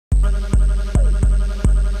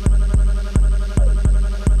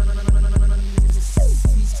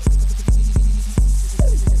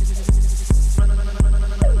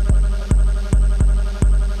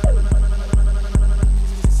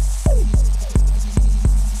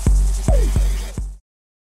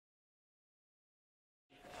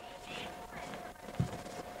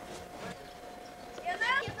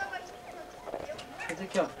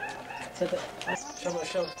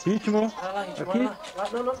chão. Ritmo. Olha lá, ritmo, Aqui.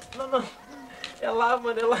 olha lá. Não. É lá,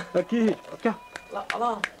 mano, é lá. Aqui, aqui, ó.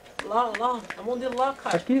 Lá. A mão dele lá,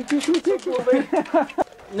 cara. Aqui.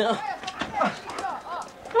 Não.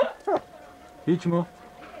 Ritmo.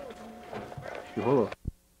 Acho que rolou.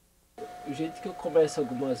 O jeito que eu começo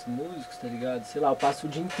algumas músicas, tá ligado? Sei lá, eu passo o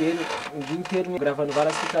dia inteiro gravando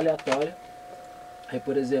várias fitas aleatórias. Aí,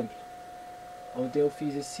 por exemplo, ontem eu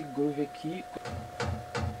fiz esse groove aqui.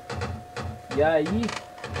 E aí,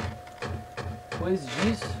 depois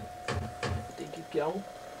disso, eu tenho que criar um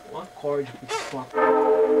acorde.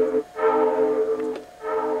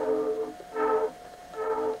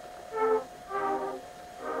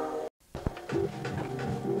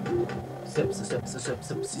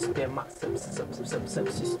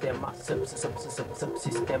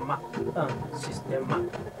 Sistema.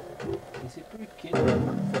 Não sei porquê.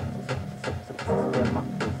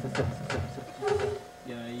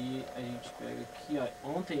 E aí a gente pega aqui, ó.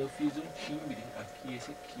 Ontem eu fiz um timbre aqui,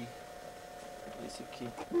 esse aqui.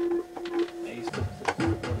 É isso.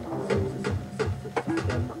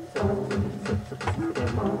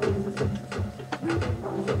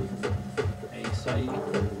 É isso aí.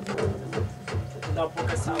 Vou dar um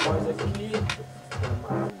pouco essa voz aqui.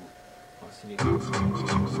 Nossa, liga.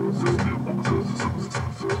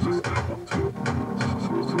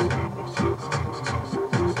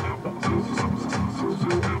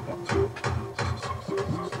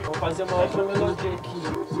 Vou fazer uma outra melodia aqui,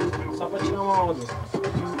 só pra tirar uma onda.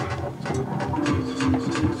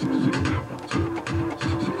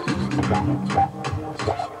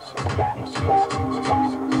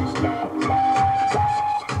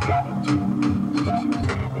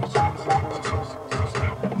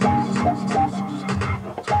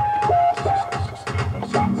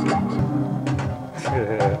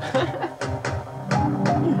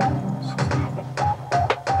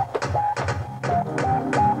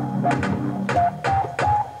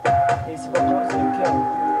 Esse botãozinho aqui, ó.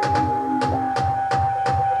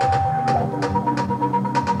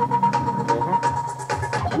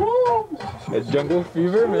 É Jungle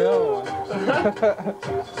Fever mesmo.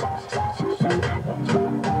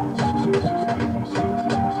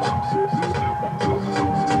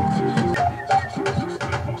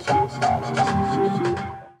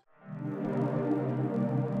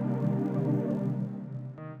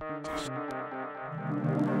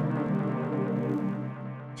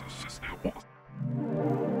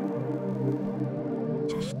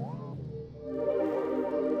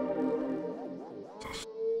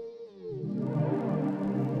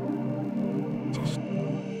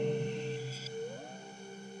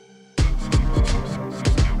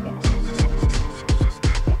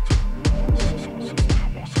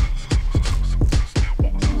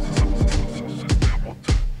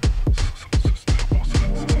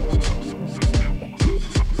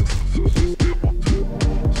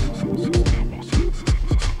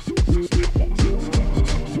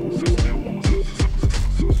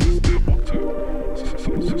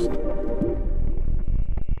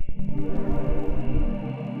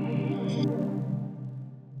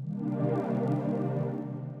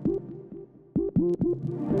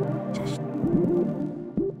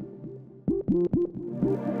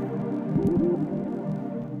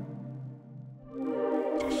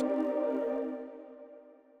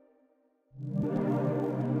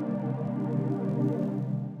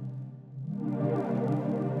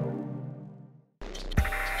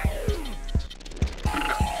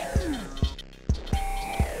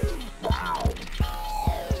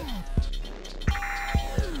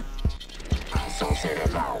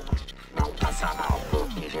 Cerebral, não passa mal,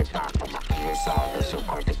 porque injetar uma injeção no seu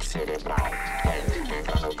córtex cerebral.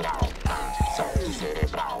 Entra no grau, som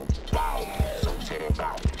cerebral, som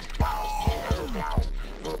cerebral, entra no grau,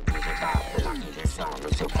 vou injetar uma injeção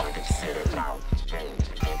no seu córtex cerebral.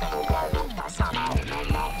 Entra no grau, não passa mal,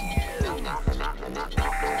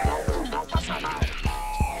 não passa mal.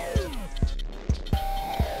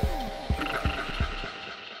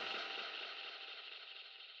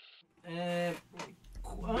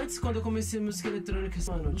 Antes, quando eu comecei a música eletrônica,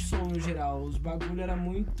 mano, de som no geral, os bagulho era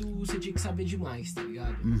muito... Você tinha que saber demais, tá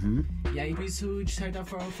ligado? E aí, isso, de certa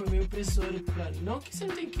forma, foi meio opressor pra... Não que você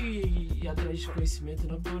não tem que ir atrás de conhecimento,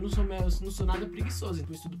 não, porque eu não sou nada preguiçoso,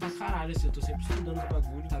 eu estudo pra caralho, assim, eu tô sempre estudando os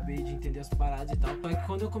bagulho, saber de entender as paradas e tal. Só que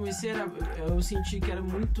quando eu comecei, eu senti que era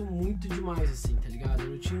muito demais, assim, tá ligado? Eu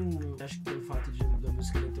não tinha acho que pelo fato da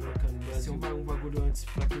música eletrônica no Brasil, um bagulho antes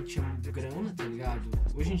pra quem tinha grana, tá ligado?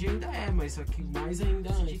 Hoje em dia ainda é, mas só que mais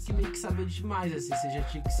ainda antes. que meio que saber demais, assim, você já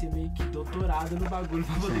tinha que ser meio que doutorado no bagulho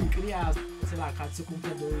pra poder criar, sei lá, cada seu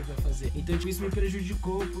computador vai fazer. Então, tipo, isso me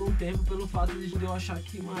prejudicou por um tempo pelo fato de eu achar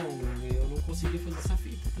que, mano, eu não conseguia fazer essa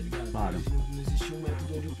fita, tá ligado? Claro. Não existia um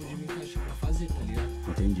método onde eu podia me encaixar pra fazer, tá ligado?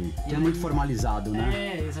 Entendi. E é muito formalizado, né?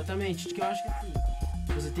 É, exatamente. Que eu acho que assim,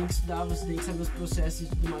 você tem que estudar, você tem que saber os processos e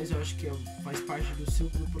tudo mais. Eu acho que faz parte do seu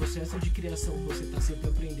processo de criação, você tá sempre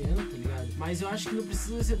aprendendo, tá ligado? Mas eu acho que não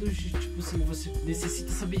precisa ser do tipo assim, você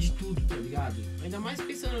necessita saber de tudo, tá ligado? Ainda mais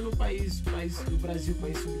pensando no país do Brasil,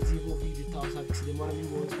 país subdesenvolvido e tal, sabe? Que você demora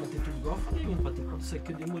 1000 anos pra ter tudo. Igual eu falei, mano, pra ter tudo isso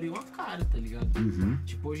aqui eu demorei uma cara, tá ligado? Uhum.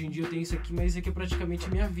 Tipo, hoje em dia eu tenho isso aqui, mas isso aqui é praticamente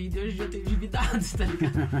minha vida e hoje em dia eu tenho endividados, tá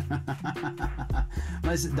ligado?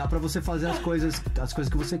 Mas dá pra você fazer as coisas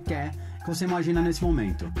que você quer, que você imagina nesse momento.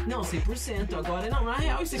 Não, 100%. Agora, não, na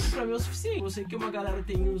real, isso aqui pra mim é o suficiente. Eu sei que uma galera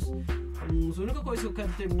tem uns... A única coisa que eu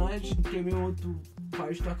quero terminar é de ter meu outro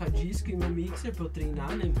par de toca-disco e meu mixer pra eu treinar,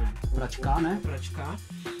 né, mano? Praticar, né? Praticar.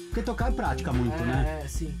 Porque tocar é prática muito, né? É,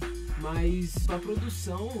 sim. Mas pra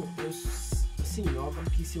produção, assim, óbvio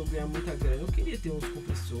que se eu ganhar muita grana, eu queria ter uns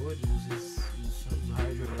compressores, os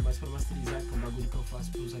RHR, mais pra masterizar, que é um bagulho que eu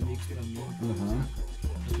faço pros amigos, pra mim,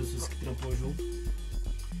 pras pessoas que trampam junto.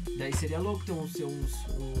 Daí seria louco ter uns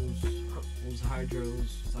hardware,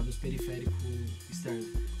 sabe, os periféricos externos.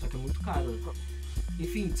 Só que é muito caro.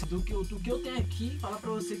 Enfim, do que eu tenho aqui, fala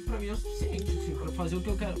pra você que pra mim é o suficiente, assim, pra fazer o que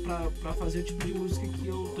eu quero, pra fazer o tipo de música que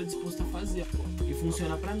eu tô disposto a fazer. E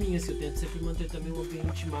funciona pra mim, assim, eu tento sempre manter também um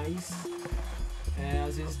ambiente mais...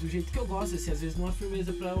 às vezes do jeito que eu gosto, assim, às vezes não é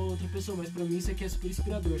firmeza pra outra pessoa, mas pra mim isso aqui é super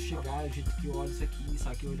inspirador. Chegar, o jeito que eu olho isso aqui,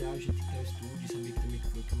 sabe, olhar o jeito que tá o estúdio, saber que também que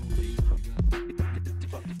foi o que eu montei, tá ligado?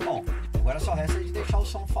 Bom, agora só resta de deixar o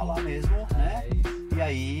som falar mesmo, né? E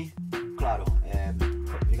aí, claro,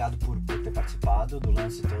 obrigado por ter participado do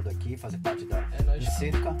lance todo aqui, fazer parte da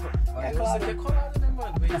Circa. É claro. Você colado, né,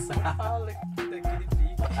 mano? Vem São Paulo, daquele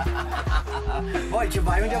pique. Bom, a gente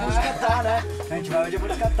vai onde a música tá, né? A gente vai onde a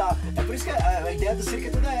música tá. É por isso que a ideia do Circa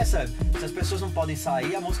é toda essa. Se as pessoas não podem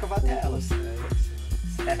sair, a música vai até elas. É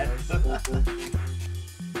isso. Certo?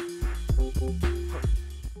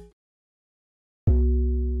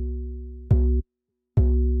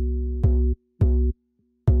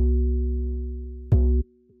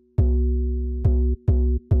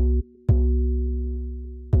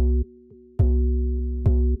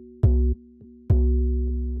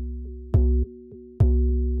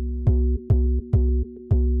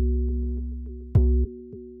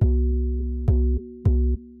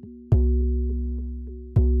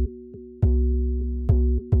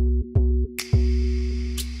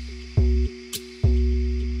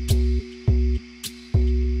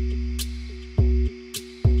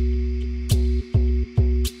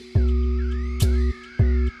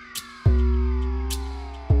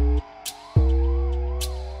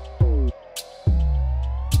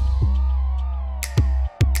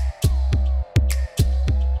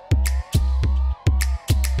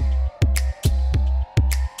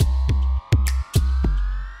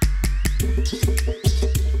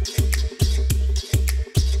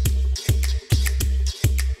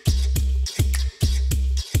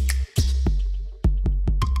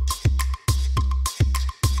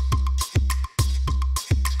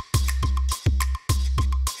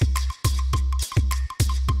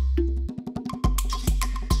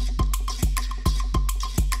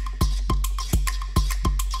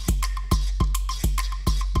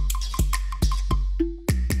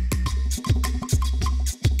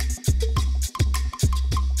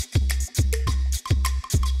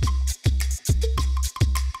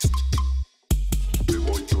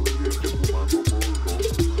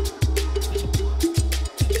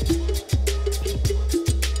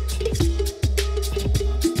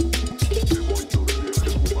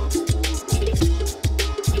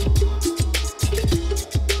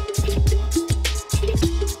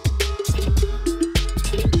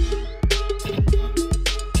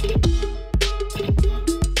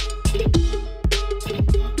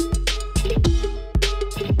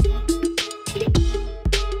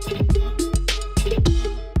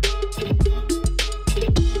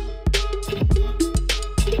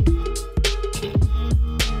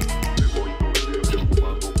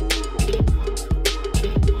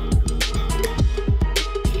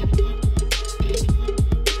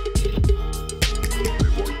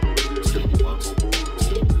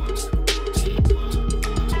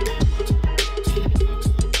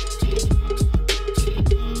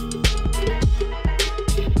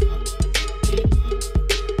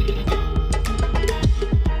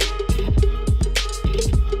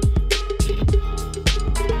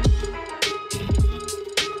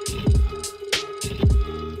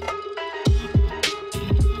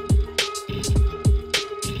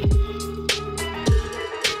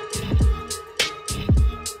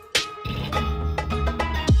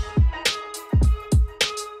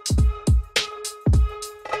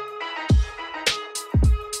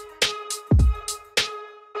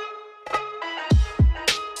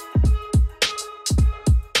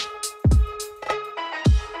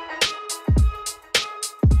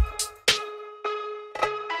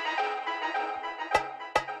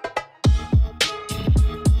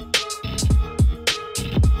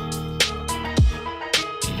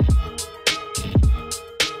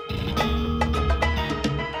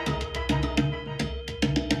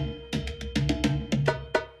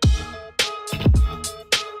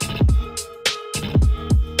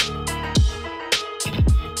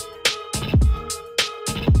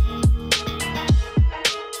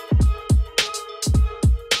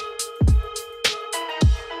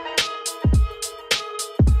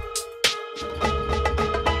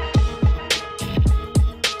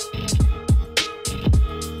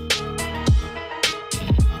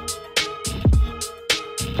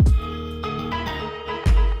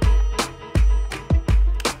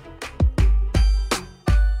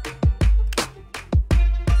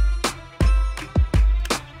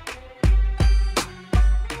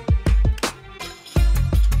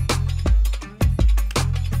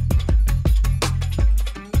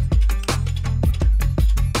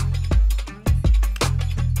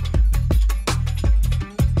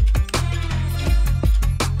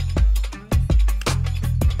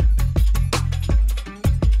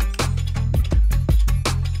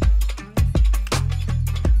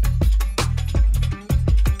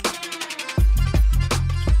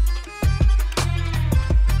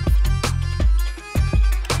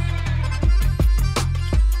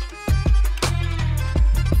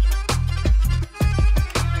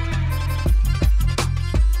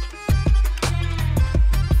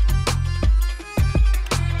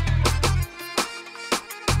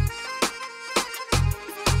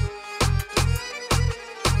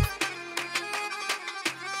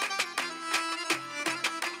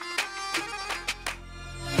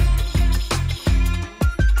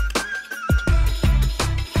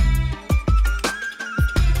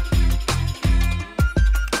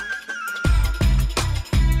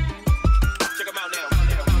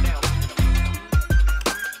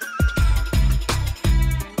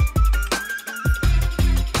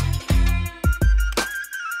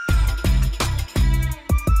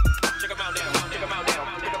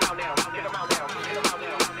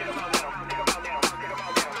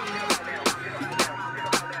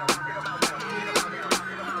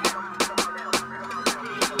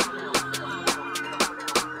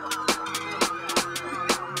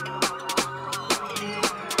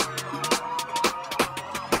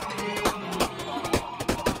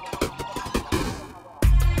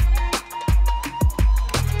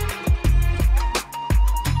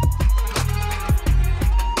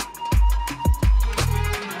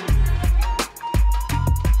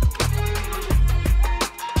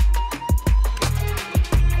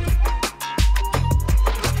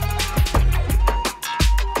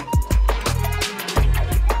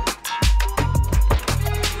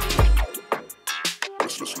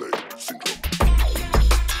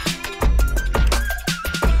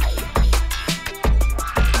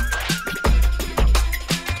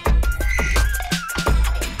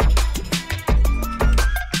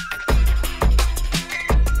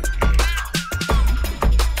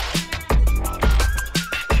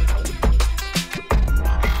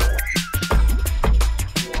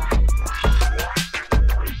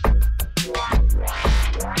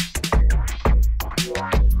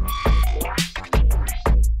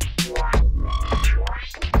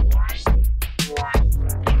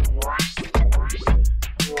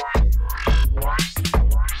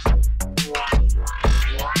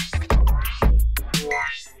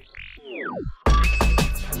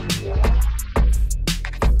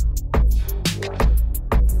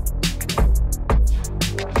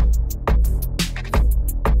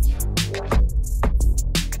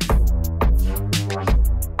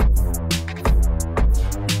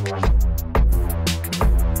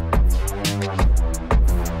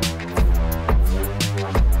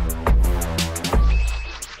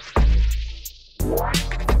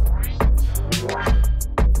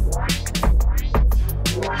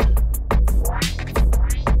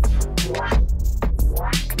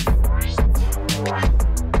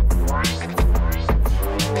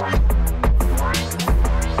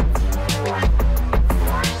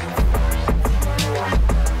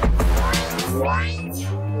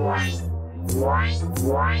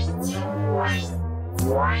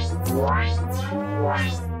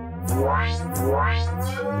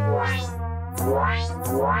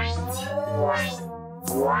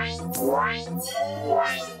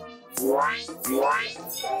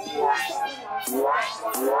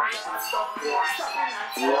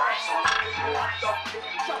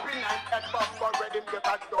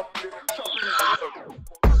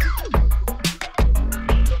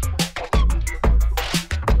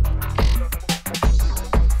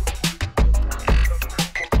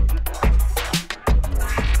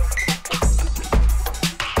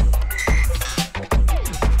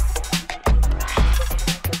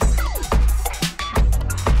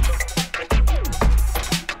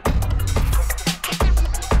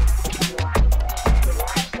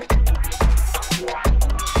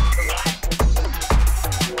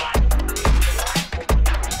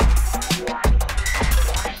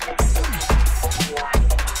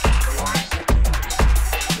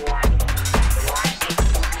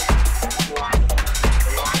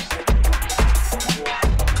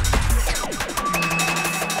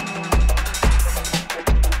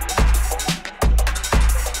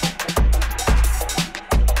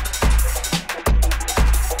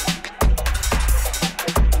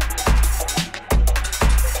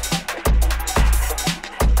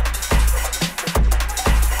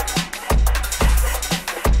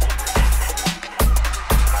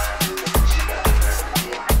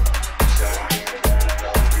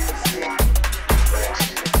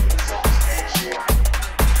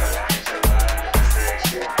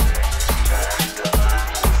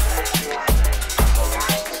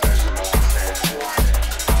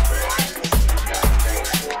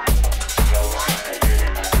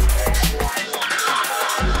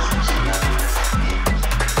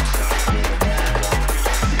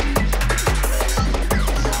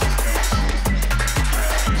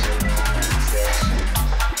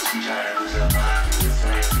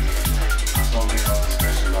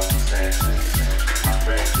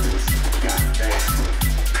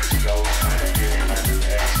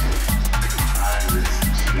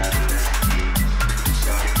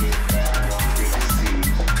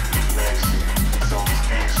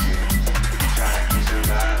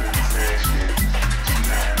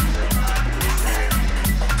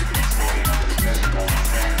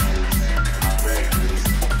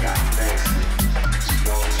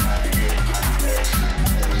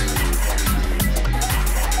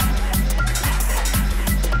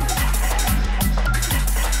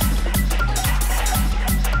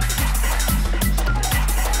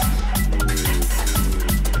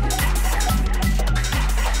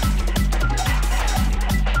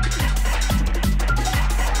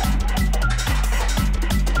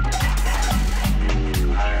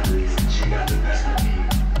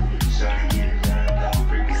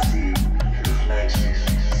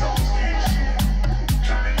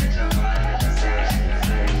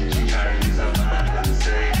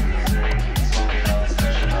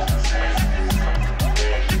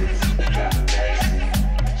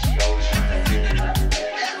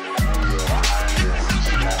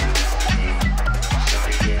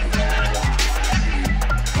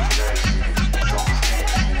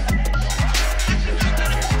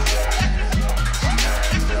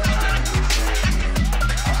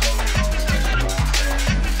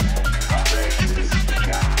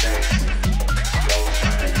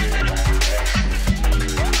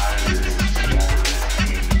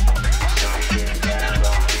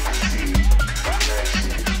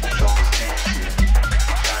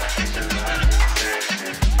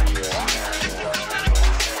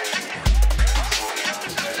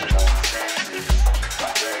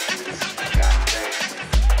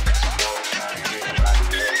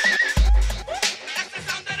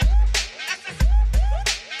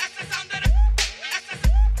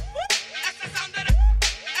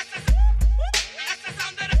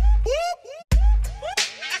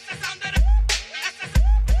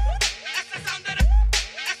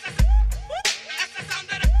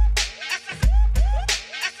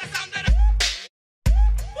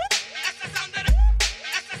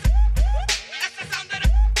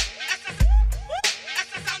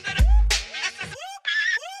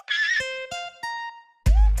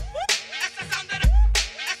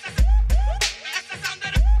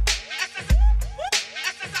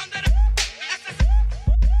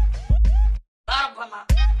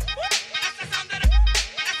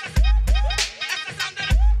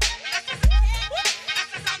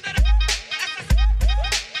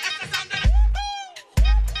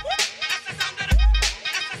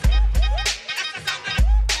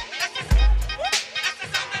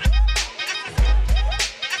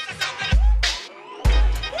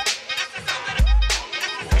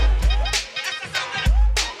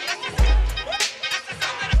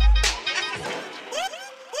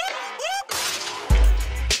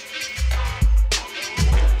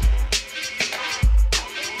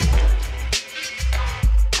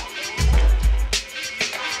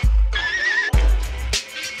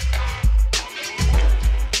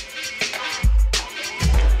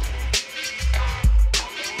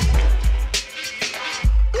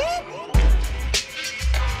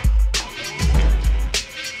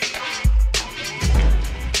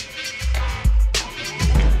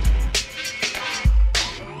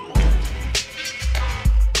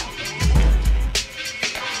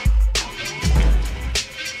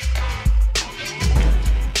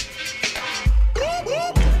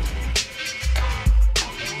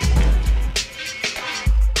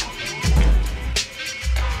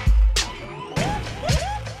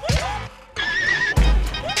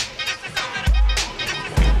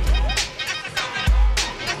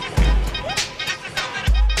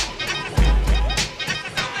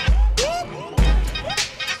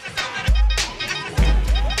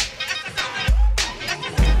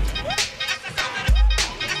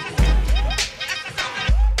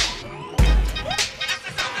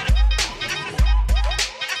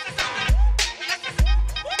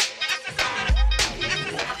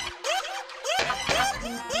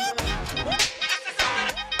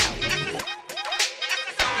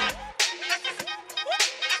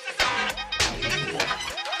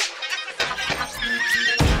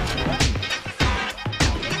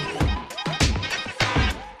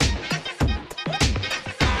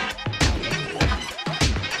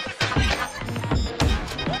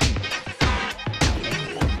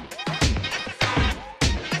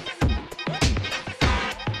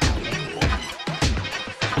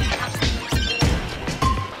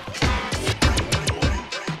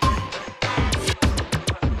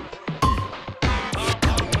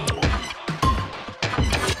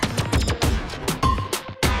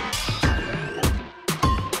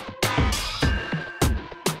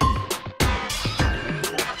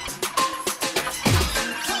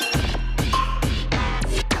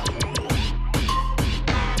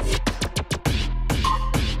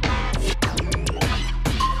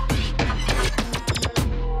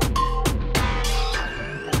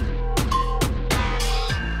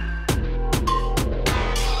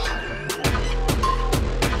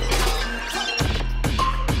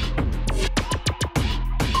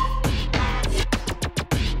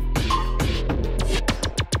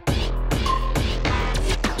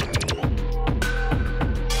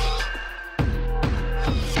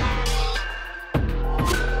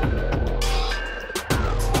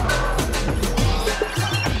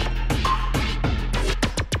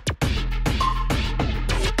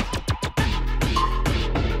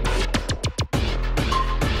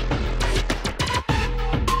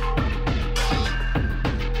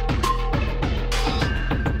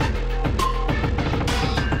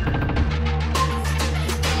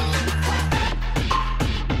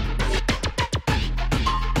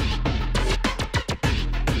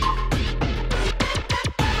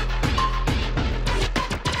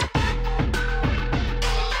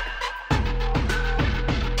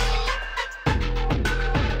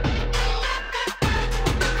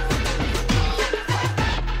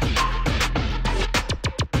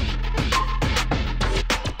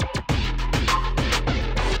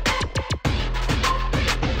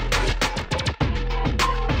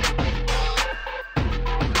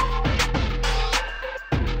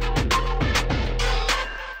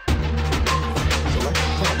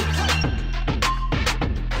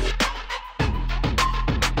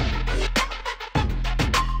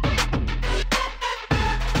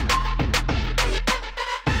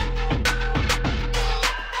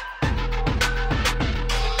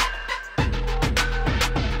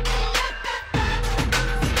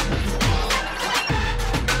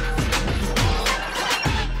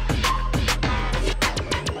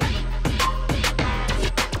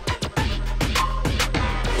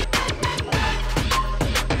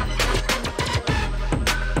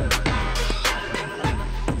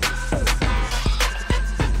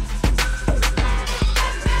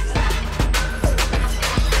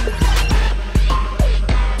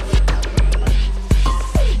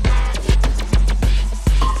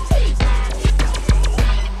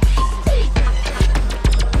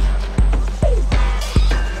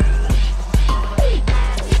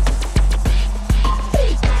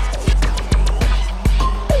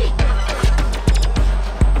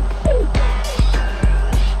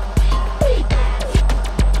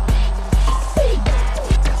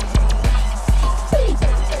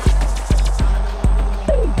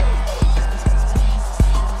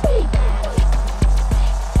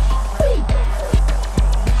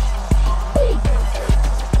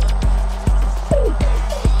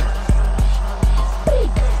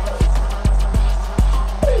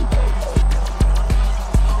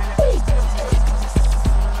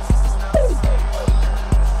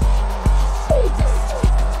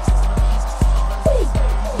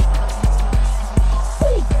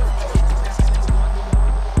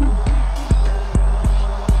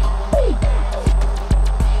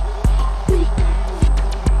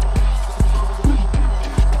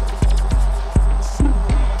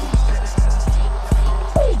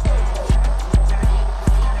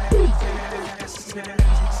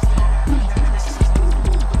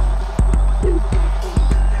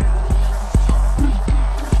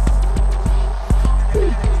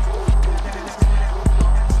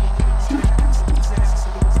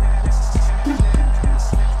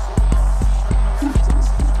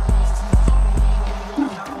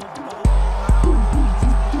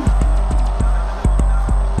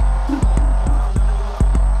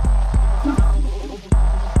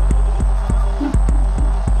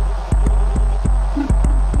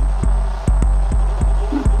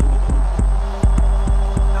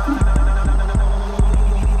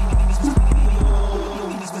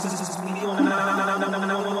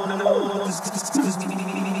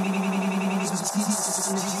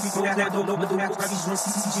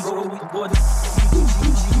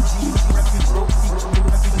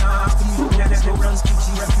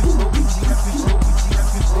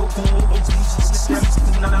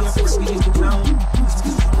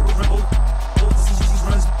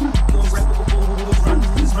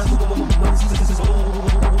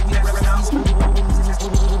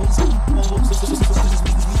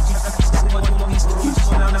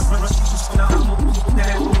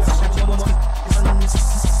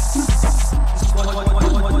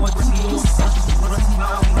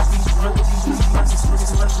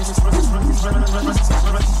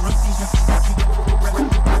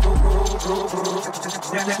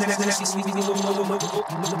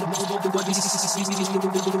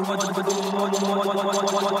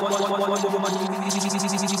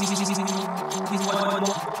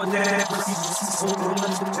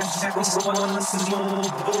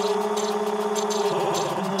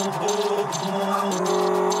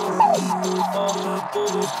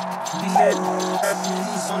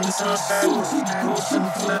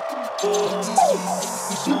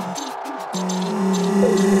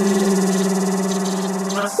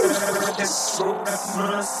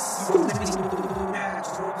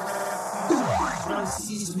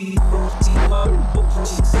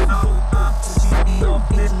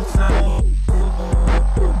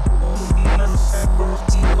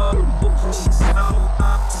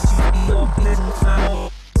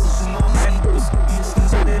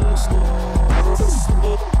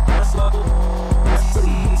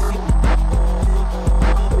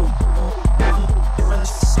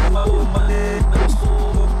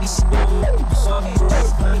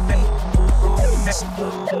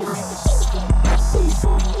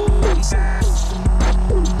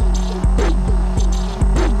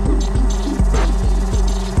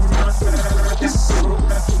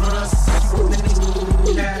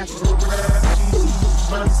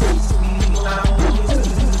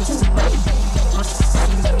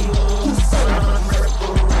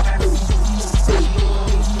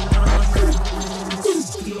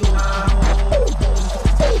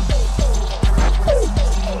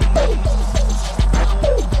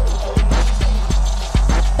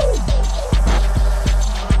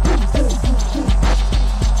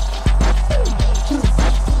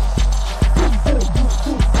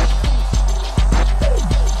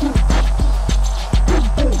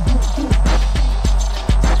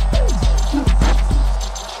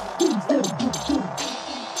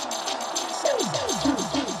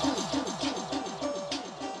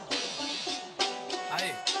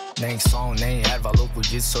 Nem som, nem erva, louco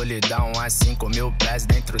de solidão. A 5.000 pés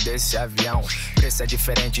dentro desse avião. Preço é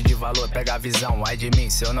diferente de valor, pega a visão. Ai de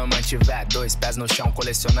mim, se eu não mantiver 2 pés no chão,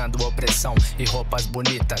 colecionando opressão e roupas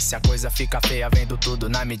bonitas. Se a coisa fica feia, vendo tudo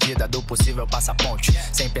na medida do possível, passa ponte,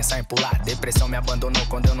 sem pensar em pular. Depressão me abandonou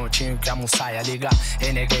quando eu não tinha o que almoçar. Ia ligar,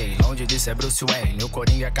 reneguei, longe de ser Bruce Wayne. O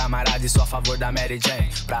Coringa é camarada e sou a favor da Mary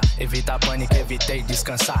Jane. Pra evitar pânico, evitei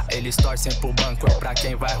descansar. Eles torcem pro banco, é pra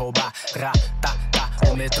quem vai roubar.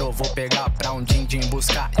 O metrô vou pegar pra um din-din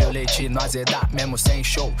buscar. Eu leite no azedar, mesmo sem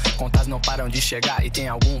show. Contas não param de chegar. E tem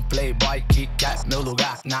algum playboy que quer meu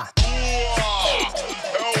lugar na rua.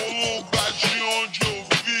 É o lugar de onde eu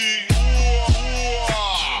vi.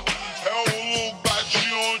 Rua. É o lugar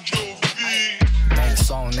de onde eu vi. Nem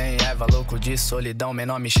som, nem erva, louco de solidão.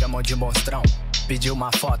 Menor me chamam de monstrão. Pediu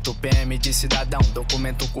uma foto, PM de cidadão.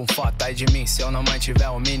 Documento com foto, aí de mim, se eu não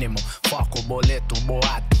mantiver o mínimo. Foco, boleto,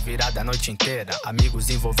 boato, virada a noite inteira. Amigos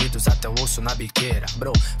envolvidos até o osso na biqueira.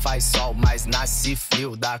 Bro, faz sol, mas nasce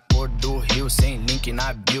frio. Da cor do rio, sem link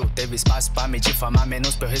na bio. Teve espaço pra me difamar,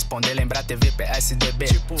 menos pra eu responder. Lembrar TV, PSDB,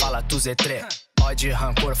 tipo, fala tu Z3. Ódio e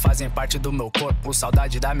rancor fazem parte do meu corpo.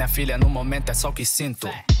 Saudade da minha filha, no momento é só o que sinto.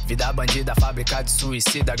 Vida bandida, fábrica de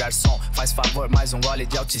suicida. Garçom, faz favor, mais um gole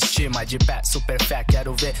de autoestima. De pé, super fé,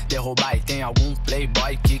 quero ver derrubar. E tem algum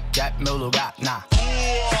playboy que quer meu lugar na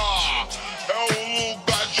rua. É o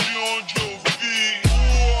lugar de onde eu vi.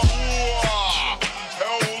 Rua. É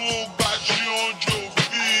o lugar de onde eu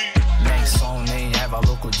vi. Nem som, nem erva,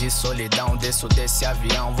 louco de solidão. Desço desse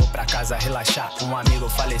avião, vou pra casa relaxar. Um amigo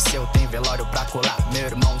faleceu, tem velório pra colar. Meu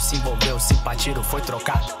irmão se envolveu, simpatiro foi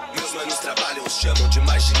trocado. Meus manos trabalham, chamam de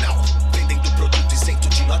marginal. Vendendo produto isento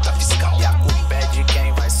de nota fiscal. E a culpa é de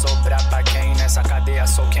quem vai sobrar pra quem? Nessa cadeia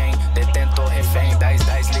sou quem? Detentor, refém, 10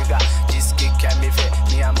 liga. Diz que quer me ver,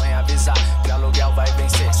 minha mãe avisar que aluguel vai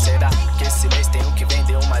vencer. Será que esse mês tenho que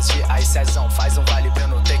vender umas dias? Aí Cezão, faz um vale pra eu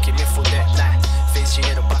não ter que me fuder, né? Fez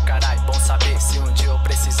dinheiro pra caralho, bom saber. Se um dia eu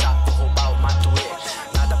precisar, vou roubar o Matuê.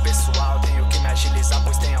 Nada pessoal, tenho que me agilizar,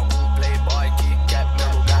 pois tem algum playboy que quer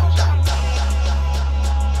meu lugar.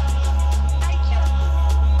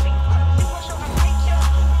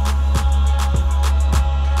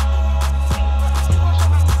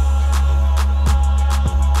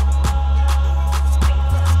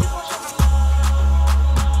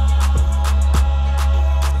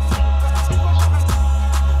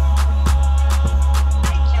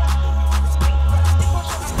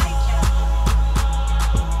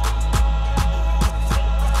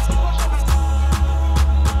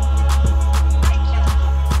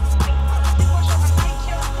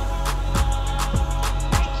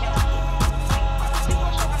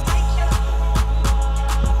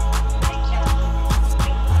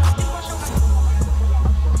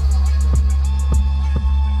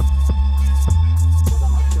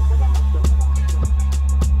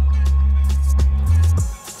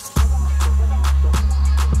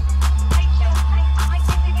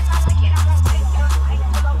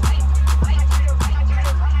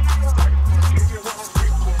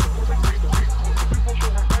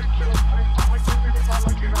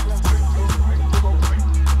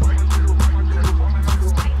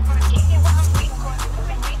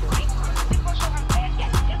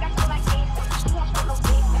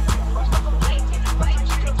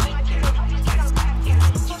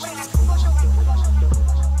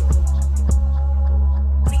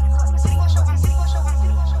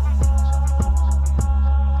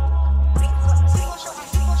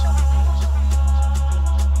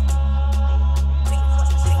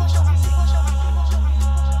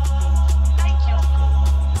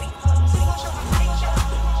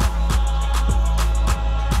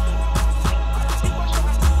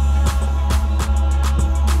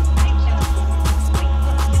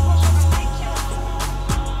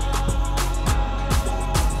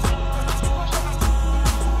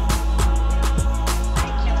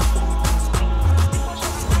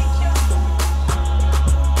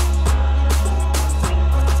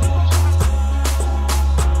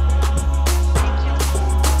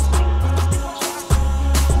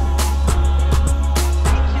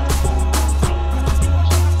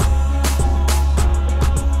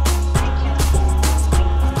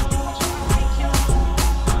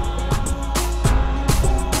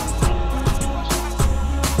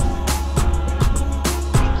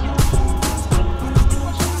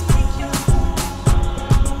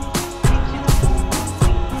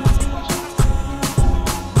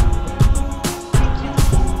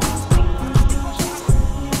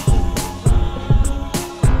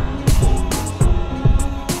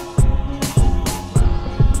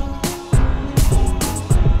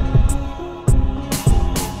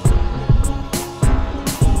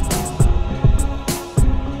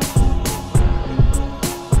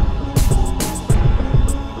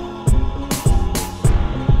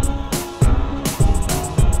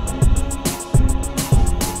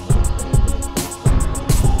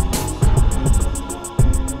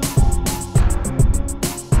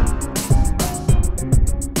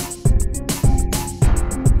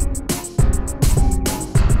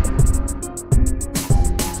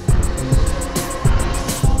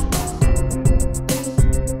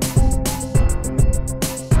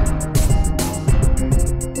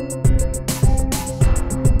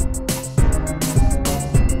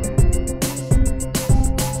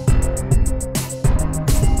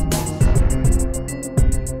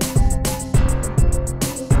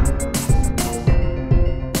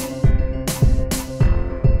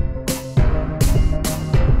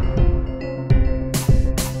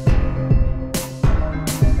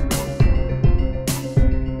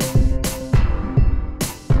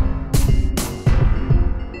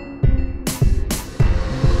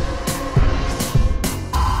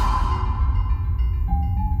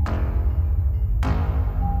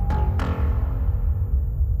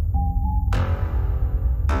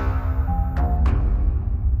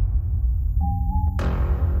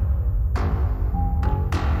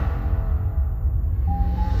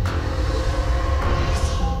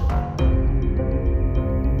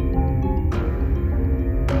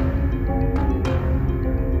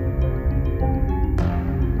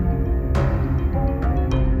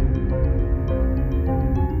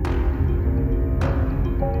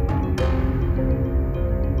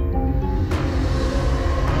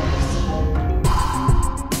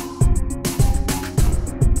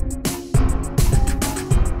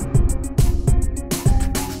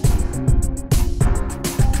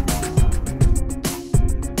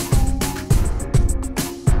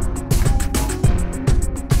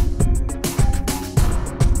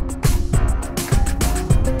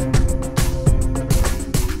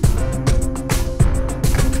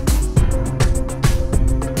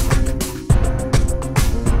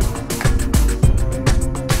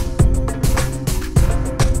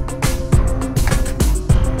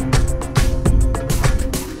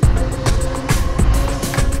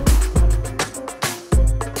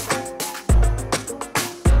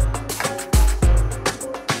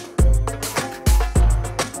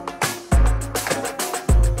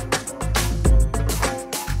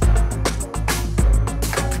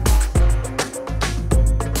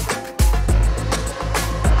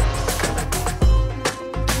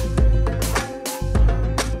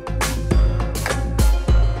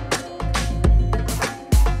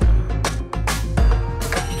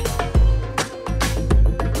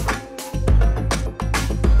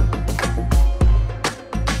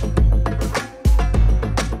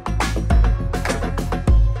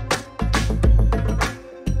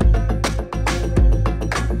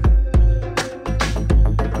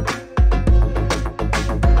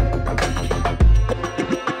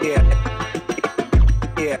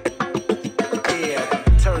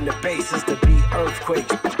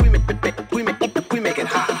 quake. We make it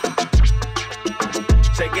hot.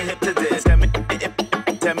 Shake your hip to this.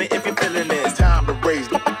 Tell me if you're feeling this. Time to raise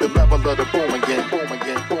the level of the boom again, boom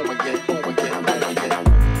again, boom again, boom again, boom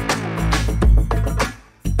again.